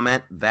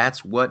comment.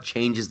 That's what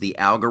changes the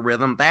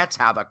algorithm. That's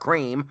how the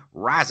cream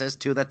rises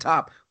to the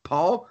top.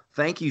 Paul,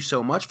 thank you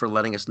so much for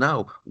letting us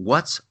know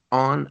what's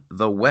on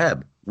the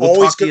web. We'll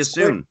talk to you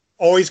soon.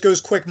 Always goes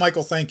quick,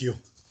 Michael. Thank you.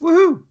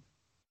 Woohoo!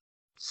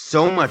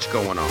 So much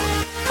going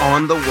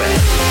on the web.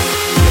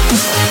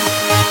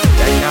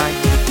 That guy,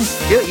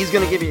 he's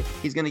gonna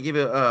give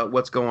you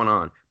what's going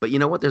on. But you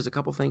know what? There's a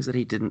couple things that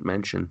he didn't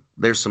mention.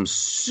 There's some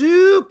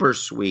super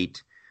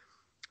sweet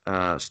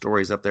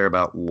stories up there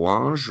about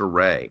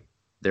lingerie.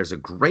 There's a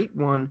great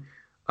one.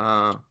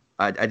 I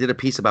did a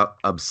piece about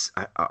I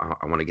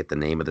want to get the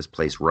name of this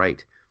place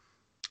right.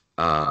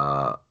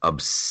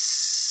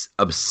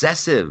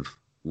 Obsessive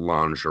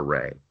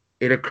lingerie.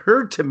 It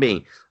occurred to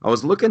me, I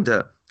was looking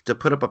to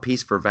put up a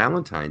piece for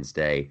Valentine's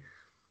Day,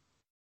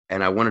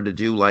 and I wanted to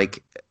do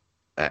like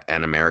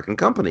an American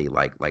company,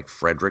 like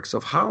Fredericks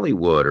of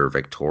Hollywood or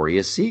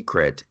Victoria's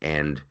Secret,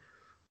 and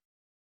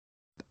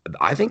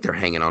I think they're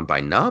hanging on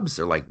by nubs.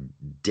 They're like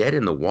dead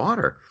in the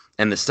water,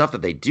 and the stuff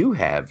that they do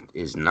have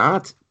is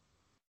not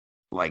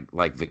like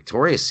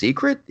Victoria's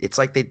Secret. It's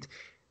like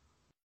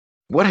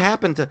what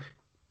happened to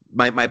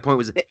my point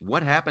was,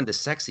 what happened to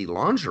sexy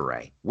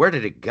lingerie? Where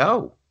did it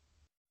go?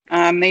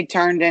 They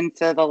turned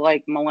into the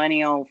like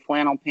millennial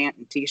flannel pant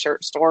and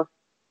t-shirt store.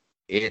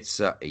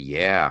 It's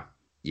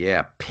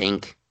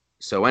pink.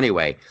 So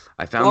anyway,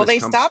 I found. Well, they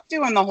stopped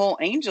doing the whole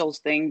Angels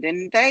thing,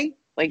 didn't they?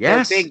 Like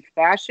the big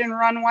fashion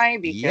runway.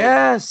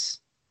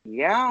 Because,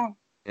 yeah.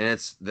 And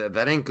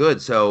that ain't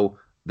good. So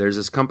there's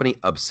this company,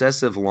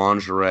 Obsessive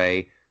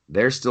Lingerie.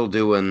 They're still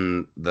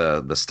doing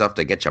the stuff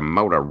to get your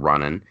motor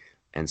running.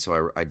 And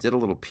so I did a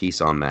little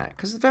piece on that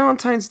because it's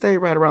Valentine's Day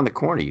right around the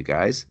corner, you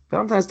guys.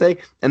 Valentine's Day.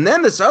 And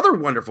then this other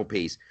wonderful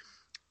piece.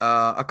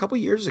 A couple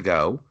years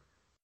ago,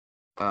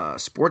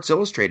 Sports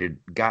Illustrated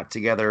got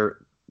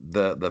together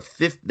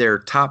their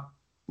top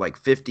like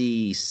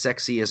 50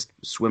 sexiest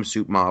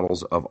swimsuit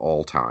models of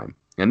all time.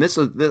 And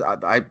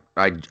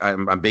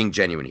I'm being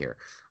genuine here.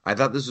 I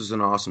thought this was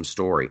an awesome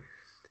story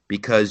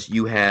because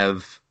you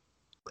have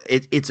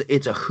it's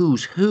a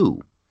who's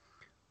who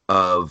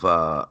of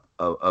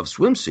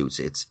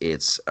swimsuits.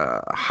 It's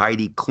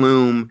Heidi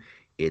Klum,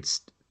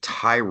 it's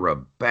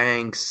Tyra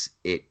Banks,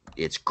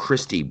 it's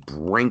Christy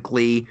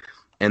Brinkley,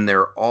 and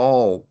they're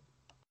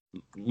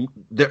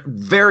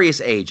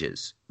various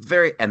ages,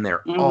 and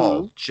they're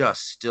all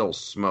just still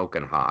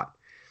smoking hot.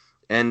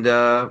 And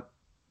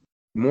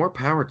more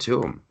power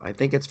to them. I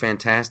think it's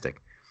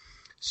fantastic.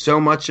 So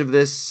much of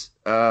this,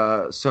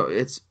 so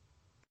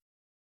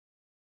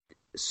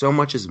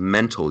much is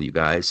mental, you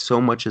guys.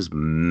 So much is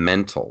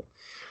mental.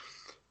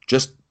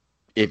 Just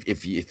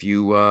if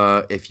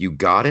you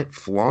got it,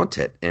 flaunt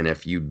it, and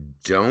if you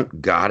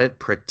don't got it,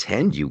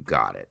 pretend you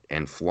got it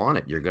and flaunt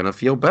it. You're gonna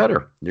feel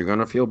better. You're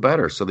gonna feel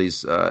better. So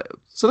there's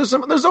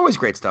always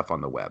great stuff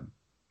on the web.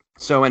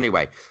 So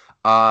anyway,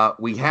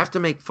 we have to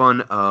make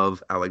fun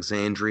of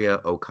Alexandria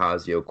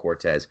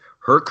Ocasio-Cortez.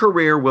 Her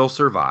career will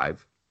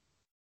survive.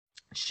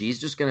 She's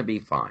just gonna be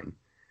fine.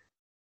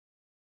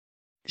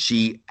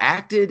 She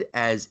acted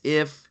as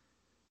if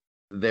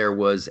there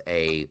was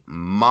a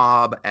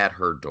mob at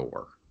her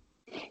door,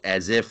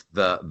 as if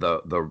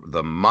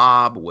the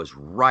mob was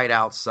right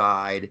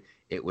outside.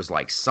 It was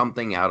like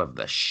something out of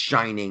The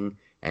Shining,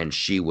 and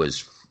she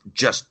was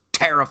just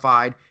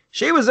terrified.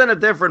 She was in a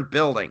different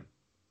building.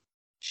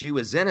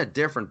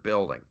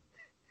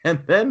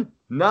 And then,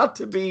 not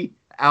to be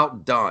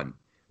outdone.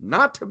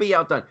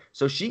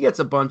 So she gets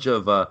a bunch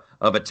of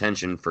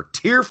attention for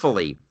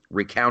tearfully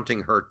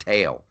recounting her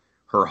tale.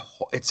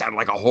 It sounded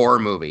like a horror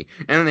movie.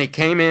 And then they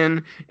came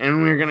in,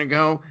 and we were going to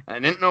go. I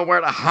didn't know where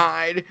to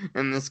hide.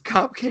 And this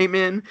cop came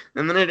in,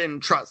 and then I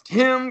didn't trust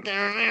him.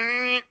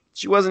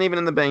 She wasn't even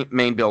in the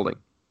main building.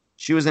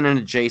 She was in an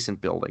adjacent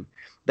building.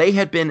 They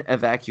had been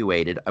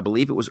evacuated. I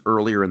believe it was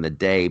earlier in the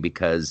day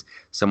because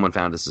someone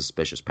found a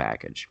suspicious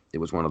package. It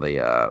was one of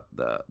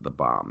the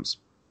bombs.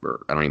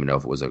 Or I don't even know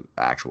if it was an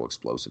actual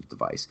explosive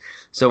device.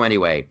 So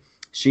anyway,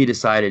 she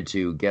decided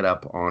to get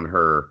up on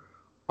her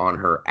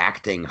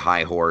acting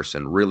high horse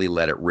and really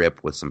let it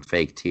rip with some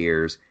fake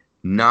tears.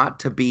 not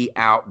to be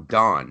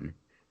outdone,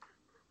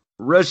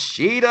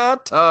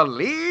 Rashida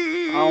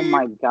Tlaib. Oh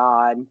my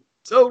God.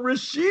 So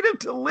Rashida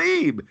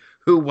Tlaib,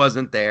 who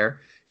wasn't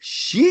there,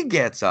 she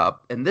gets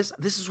up, and this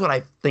is what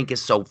I think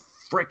is so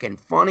freaking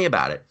funny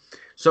about it.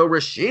 So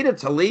Rashida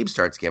Tlaib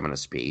starts giving a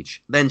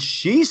speech, then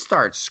she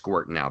starts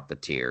squirting out the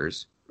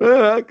tears.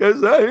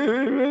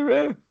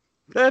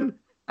 Then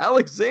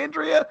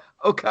Alexandria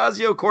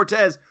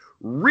Ocasio-Cortez,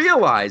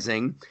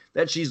 realizing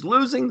that she's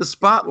losing the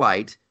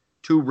spotlight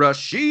to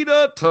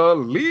Rashida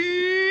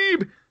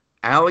Tlaib,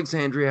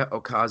 Alexandria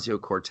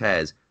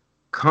Ocasio-Cortez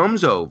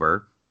comes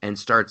over and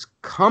starts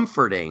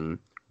comforting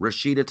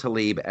Rashida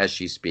Tlaib as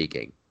she's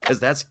speaking,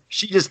 because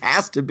she just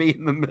has to be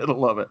in the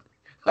middle of it.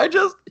 That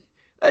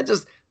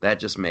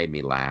just made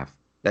me laugh.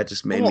 That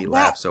just made me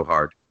laugh so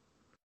hard.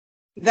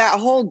 That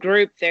whole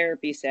group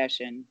therapy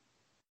session,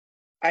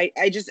 I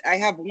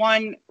have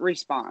one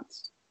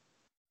response.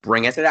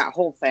 Bring it to that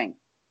whole thing.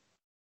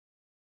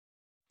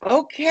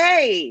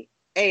 Okay,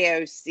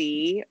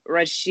 AOC,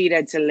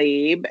 Rashida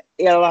Tlaib,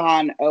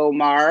 Ilhan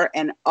Omar,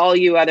 and all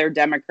you other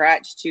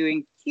Democrats, to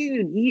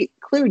include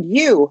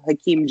you,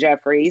 Hakeem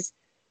Jeffries,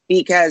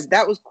 because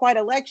that was quite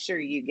a lecture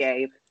you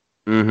gave.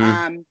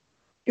 Mm-hmm.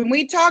 Can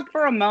we talk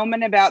for a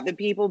moment about the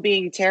people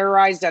being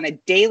terrorized on a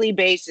daily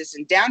basis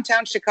in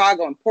downtown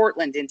Chicago, in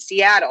Portland, in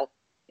Seattle,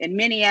 in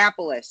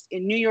Minneapolis,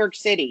 in New York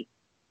City,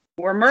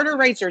 where murder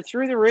rates are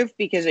through the roof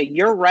because of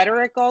your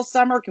rhetoric all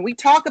summer? Can we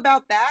talk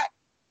about that?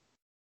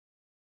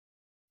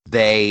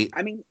 It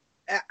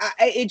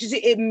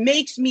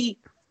makes me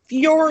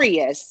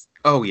furious.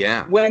 Oh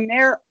yeah. When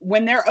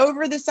they're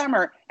over the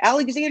summer,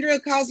 Alexandria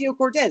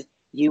Ocasio-Cortez,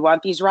 you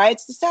want these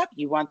riots to stop?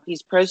 You want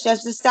these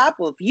protests to stop?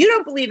 Well, if you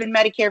don't believe in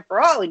Medicare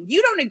for all and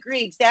you don't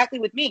agree exactly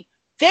with me,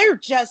 they're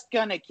just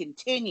gonna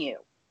continue.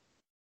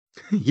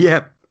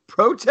 Yeah,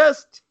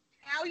 protest.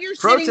 Now you're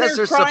sitting there Protests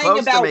are crying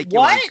supposed about to make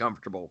what? you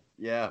uncomfortable.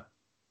 Yeah.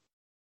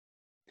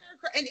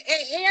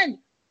 And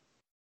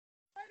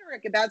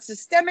rhetoric about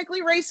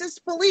systemically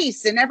racist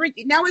police and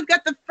everything. Now we've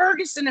got the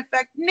Ferguson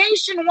effect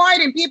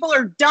nationwide and people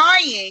are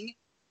dying,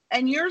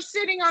 and you're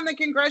sitting on the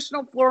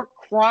congressional floor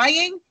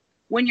crying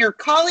when your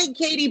colleague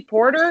Katie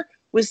Porter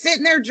was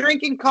sitting there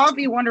drinking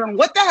coffee wondering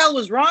what the hell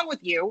was wrong with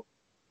you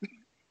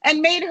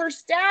and made her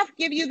staff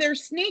give you their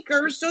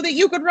sneakers so that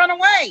you could run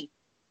away.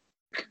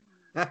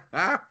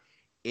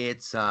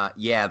 It's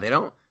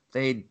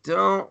they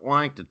don't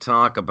like to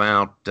talk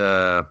about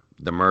the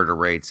murder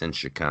rates in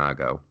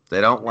Chicago. They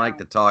don't like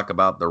to talk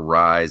about the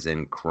rise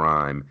in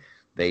crime.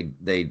 They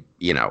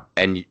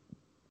and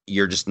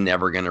you're just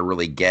never going to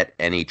really get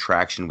any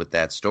traction with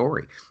that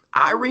story.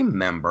 I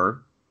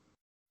remember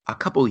a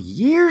couple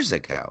years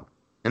ago,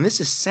 and this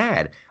is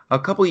sad, a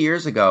couple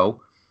years ago,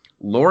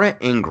 Laura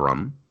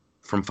Ingraham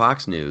from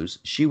Fox News,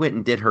 she went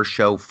and did her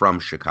show from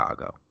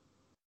Chicago.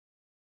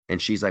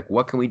 And she's like,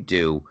 what can we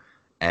do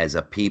as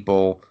a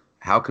people?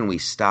 How can we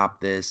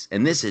stop this?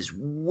 And this is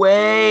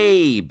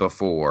way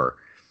before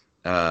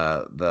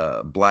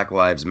the Black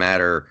Lives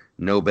Matter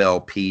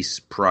Nobel Peace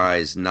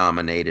Prize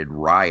nominated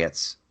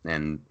riots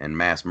and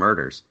mass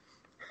murders.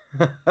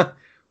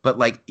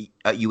 But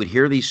you would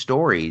hear these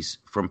stories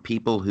from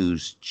people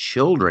whose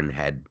children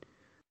had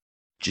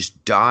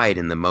just died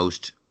in the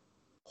most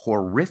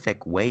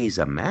horrific ways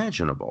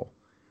imaginable.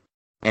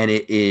 And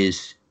it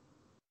is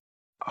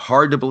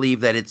hard to believe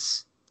that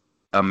it's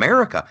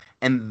America.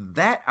 And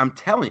that, I'm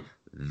telling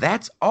you,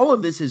 all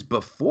of this is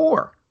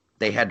before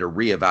they had to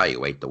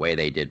reevaluate the way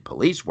they did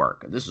police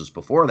work. This was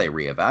before they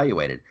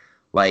reevaluated.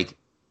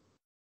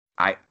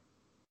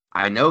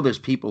 I know there's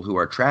people who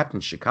are trapped in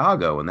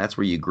Chicago, and that's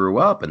where you grew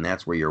up, and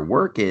that's where your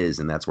work is,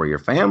 and that's where your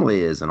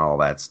family is, and all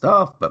that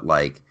stuff. But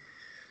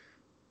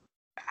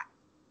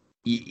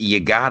you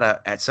gotta,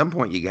 at some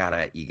point, you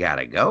gotta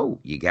go.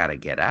 You gotta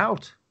get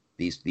out.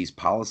 These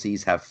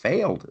policies have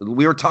failed.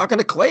 We were talking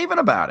to Klaven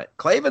about it.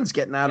 Klaven's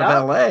getting out of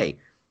L.A.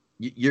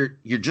 You're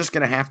just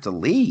gonna have to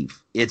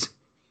leave.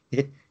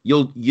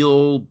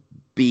 You'll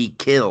be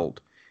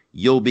killed.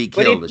 You'll be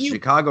killed. Is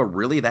Chicago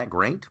really that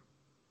great?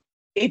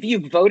 If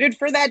you voted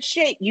for that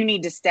shit, you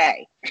need to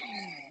stay.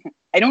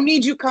 I don't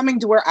need you coming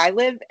to where I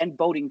live and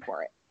voting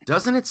for it.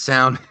 Doesn't it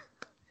sound?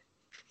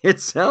 It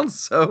sounds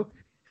so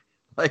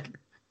like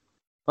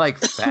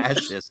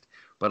fascist.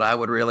 But I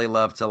would really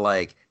love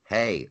to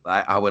hey,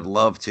 I would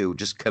love to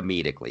just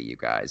comedically, you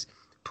guys,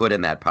 put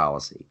in that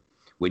policy.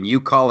 When you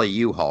call a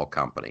U-Haul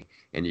company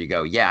and you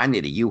go, yeah, I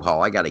need a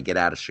U-Haul. I got to get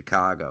out of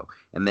Chicago.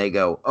 And they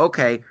go,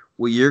 okay,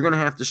 well, you're going to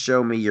have to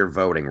show me your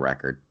voting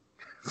record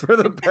for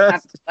the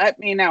past. Let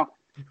me know.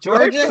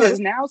 Georgia has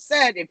now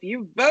said if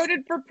you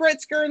voted for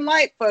Pritzker and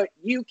Lightfoot,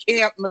 you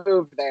can't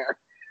move there.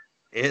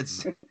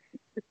 It's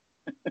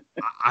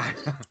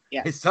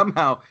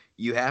somehow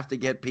you have to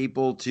get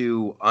people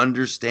to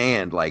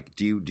understand.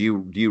 Do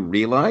you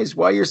realize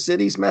why your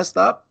city's messed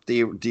up?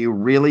 Do you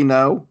really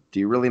know? Do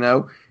you really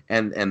know?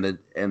 And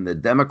the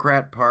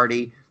Democrat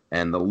Party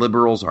and the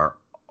liberals are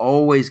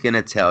always going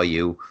to tell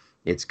you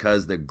it's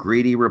because the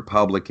greedy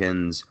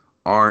Republicans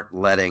aren't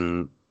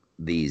letting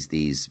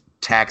these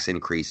tax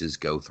increases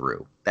go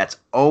through. That's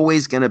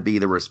always going to be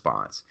the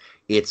response.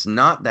 It's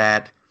not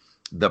that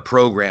the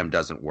program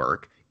doesn't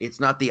work. It's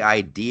not the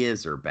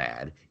ideas are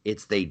bad.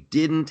 It's they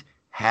didn't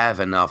have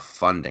enough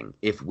funding.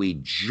 If we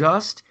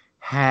just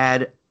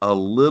had a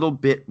little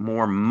bit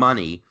more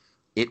money,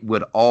 it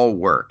would all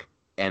work.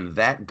 And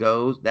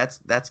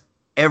that's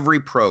every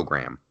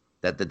program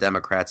that the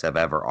Democrats have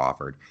ever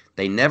offered.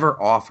 They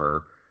never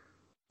offer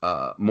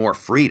more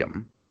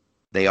freedom.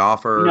 They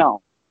offer,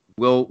 no.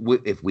 Well,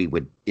 if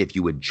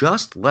you would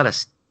just let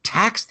us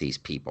tax these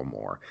people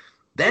more,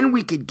 then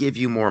we could give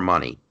you more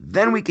money.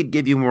 Then we could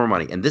give you more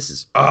money. And this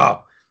is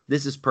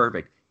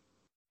perfect.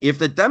 If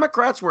the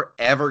Democrats were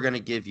ever going to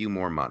give you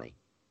more money,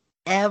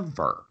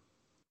 ever,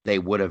 they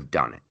would have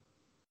done it.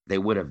 They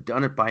would have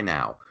done it by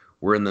now.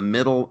 We're in the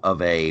middle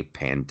of a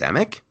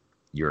pandemic.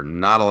 You're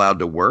not allowed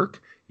to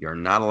work. You're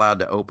not allowed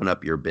to open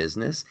up your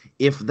business.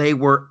 If they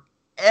were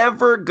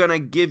ever going to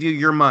give you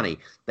your money,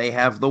 they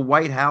have the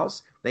White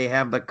House, they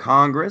have the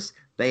Congress,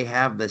 they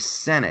have the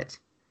Senate.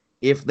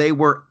 If they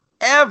were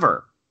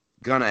ever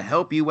going to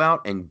help you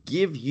out and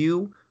give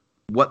you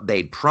what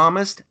they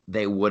promised,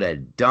 they would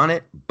have done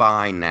it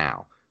by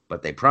now.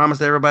 But they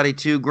promised everybody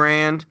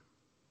 $2,000.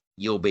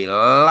 You'll be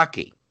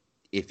lucky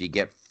if you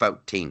get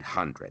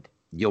 1,400.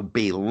 You'll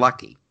be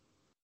lucky.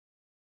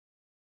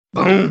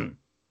 Boom.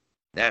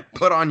 That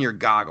put on your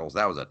goggles.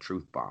 That was a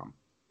truth bomb.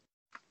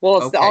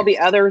 Well, it's all the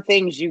other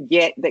things you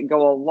get that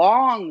go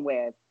along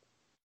with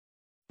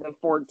the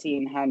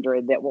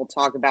 1,400 that we'll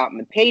talk about in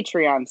the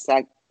Patreon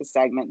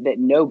segment that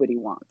nobody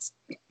wants.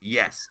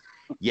 Yes.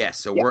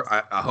 So we're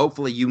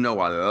hopefully you know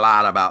a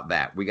lot about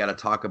that. We got to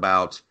talk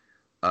about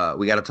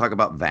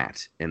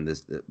that and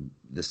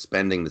the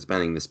spending.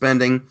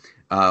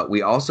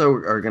 We also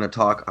are going to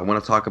talk. I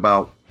want to talk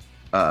about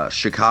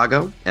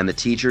Chicago and the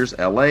teachers,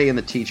 LA and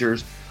the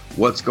teachers.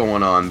 What's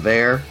going on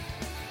there?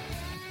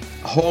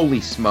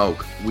 Holy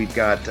smoke! We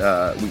got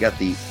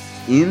the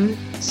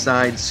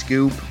inside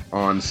scoop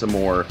on some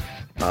more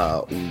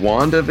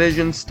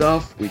WandaVision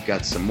stuff. We've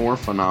got some more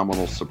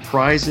phenomenal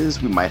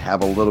surprises. We might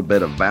have a little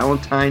bit of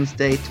Valentine's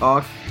Day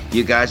talk.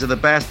 You guys are the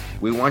best.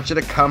 We want you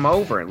to come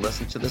over and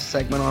listen to this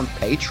segment on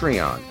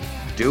Patreon.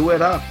 Do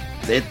it up.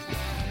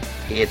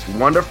 It's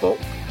wonderful.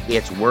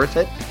 It's worth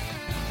it.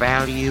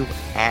 Value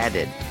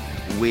added.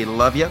 We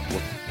love you.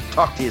 We'll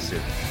talk to you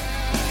soon.